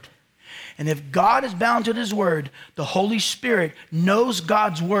word. And if God is bound to his word, the Holy Spirit knows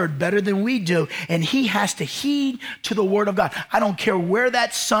God's word better than we do, and he has to heed to the word of God. I don't care where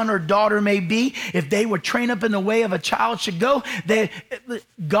that son or daughter may be. If they were trained up in the way of a child should go,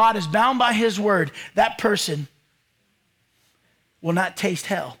 God is bound by his word. That person will not taste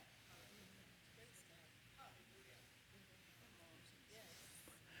hell.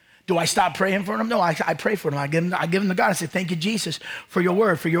 Do I stop praying for them? No, I pray for them. I give them to God. I say, thank you, Jesus, for your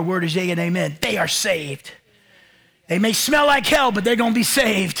word. For your word is yea and amen. They are saved. They may smell like hell, but they're going to be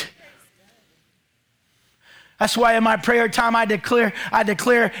saved. That's why in my prayer time, I declare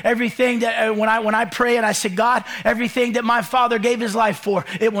everything that when I pray and I say, God, everything that my father gave his life for,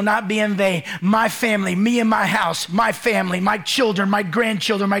 it will not be in vain. My family, me and my house, my family, my children, my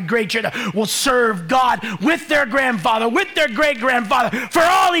grandchildren, my great-children will serve God with their grandfather, with their great-grandfather for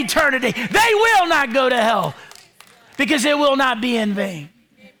all eternity. They will not go to hell because it will not be in vain.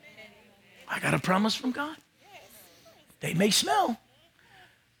 I got a promise from God. They may smell,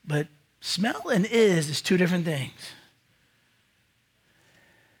 but smell and is two different things.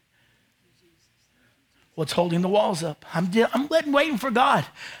 What's holding the walls up? I'm waiting for God.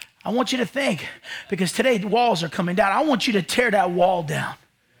 I want you to think, because today the walls are coming down. I want you to tear that wall down,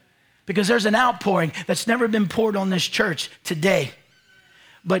 because there's an outpouring that's never been poured on this church today.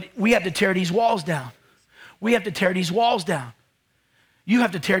 But we have to tear these walls down. We have to tear these walls down. You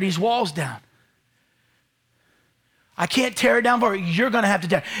have to tear these walls down. I can't tear it down for you. You're going to have to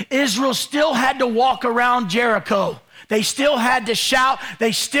tear. Israel still had to walk around Jericho. They still had to shout.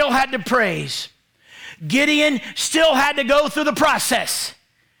 They still had to praise. Gideon still had to go through the process.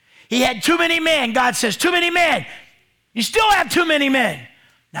 He had too many men. God says, too many men. You still have too many men.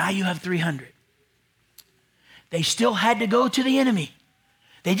 Now you have 300. They still had to go to the enemy.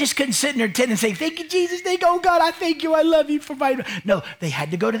 They just couldn't sit in their tent and say, thank you, Jesus. They go, God, I thank you. I love you for fighting. No, they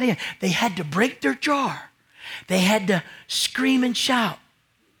had to go to the enemy. They had to break their jar. They had to scream and shout.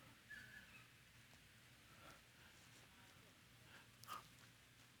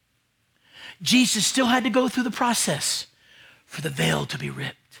 Jesus still had to go through the process for the veil to be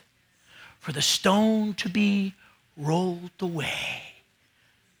ripped, for the stone to be rolled away.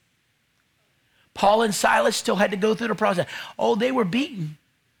 Paul and Silas still had to go through the process. Oh, they were beaten,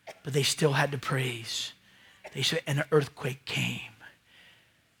 but they still had to praise. They said, and an earthquake came.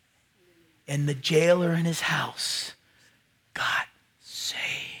 And the jailer in his house got saved.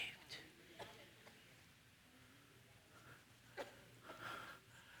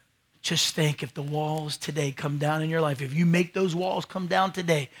 Just think, if the walls today come down in your life, if you make those walls come down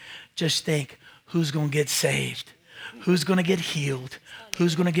today, just think, who's going to get saved? Who's going to get healed?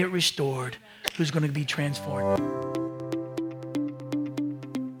 Who's going to get restored? Who's going to be transformed?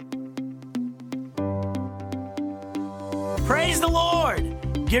 Praise the Lord.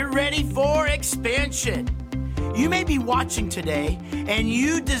 Get ready for expansion. You may be watching today and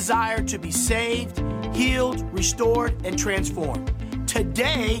you desire to be saved, healed, restored, and transformed.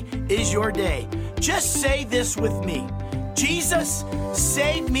 Today is your day. Just say this with me. Jesus,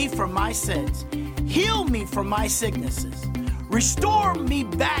 save me from my sins. Heal me from my sicknesses. Restore me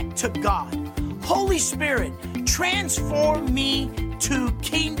back to God. Holy Spirit, transform me to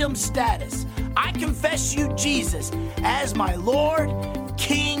kingdom status. I confess you, Jesus, as my Lord,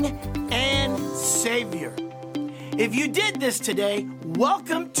 King, and Savior. If you did this today,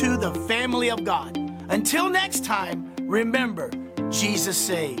 welcome to the family of God. Until next time, remember, Jesus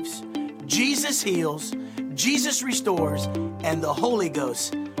saves, Jesus heals, Jesus restores, and the Holy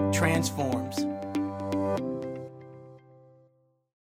Ghost transforms.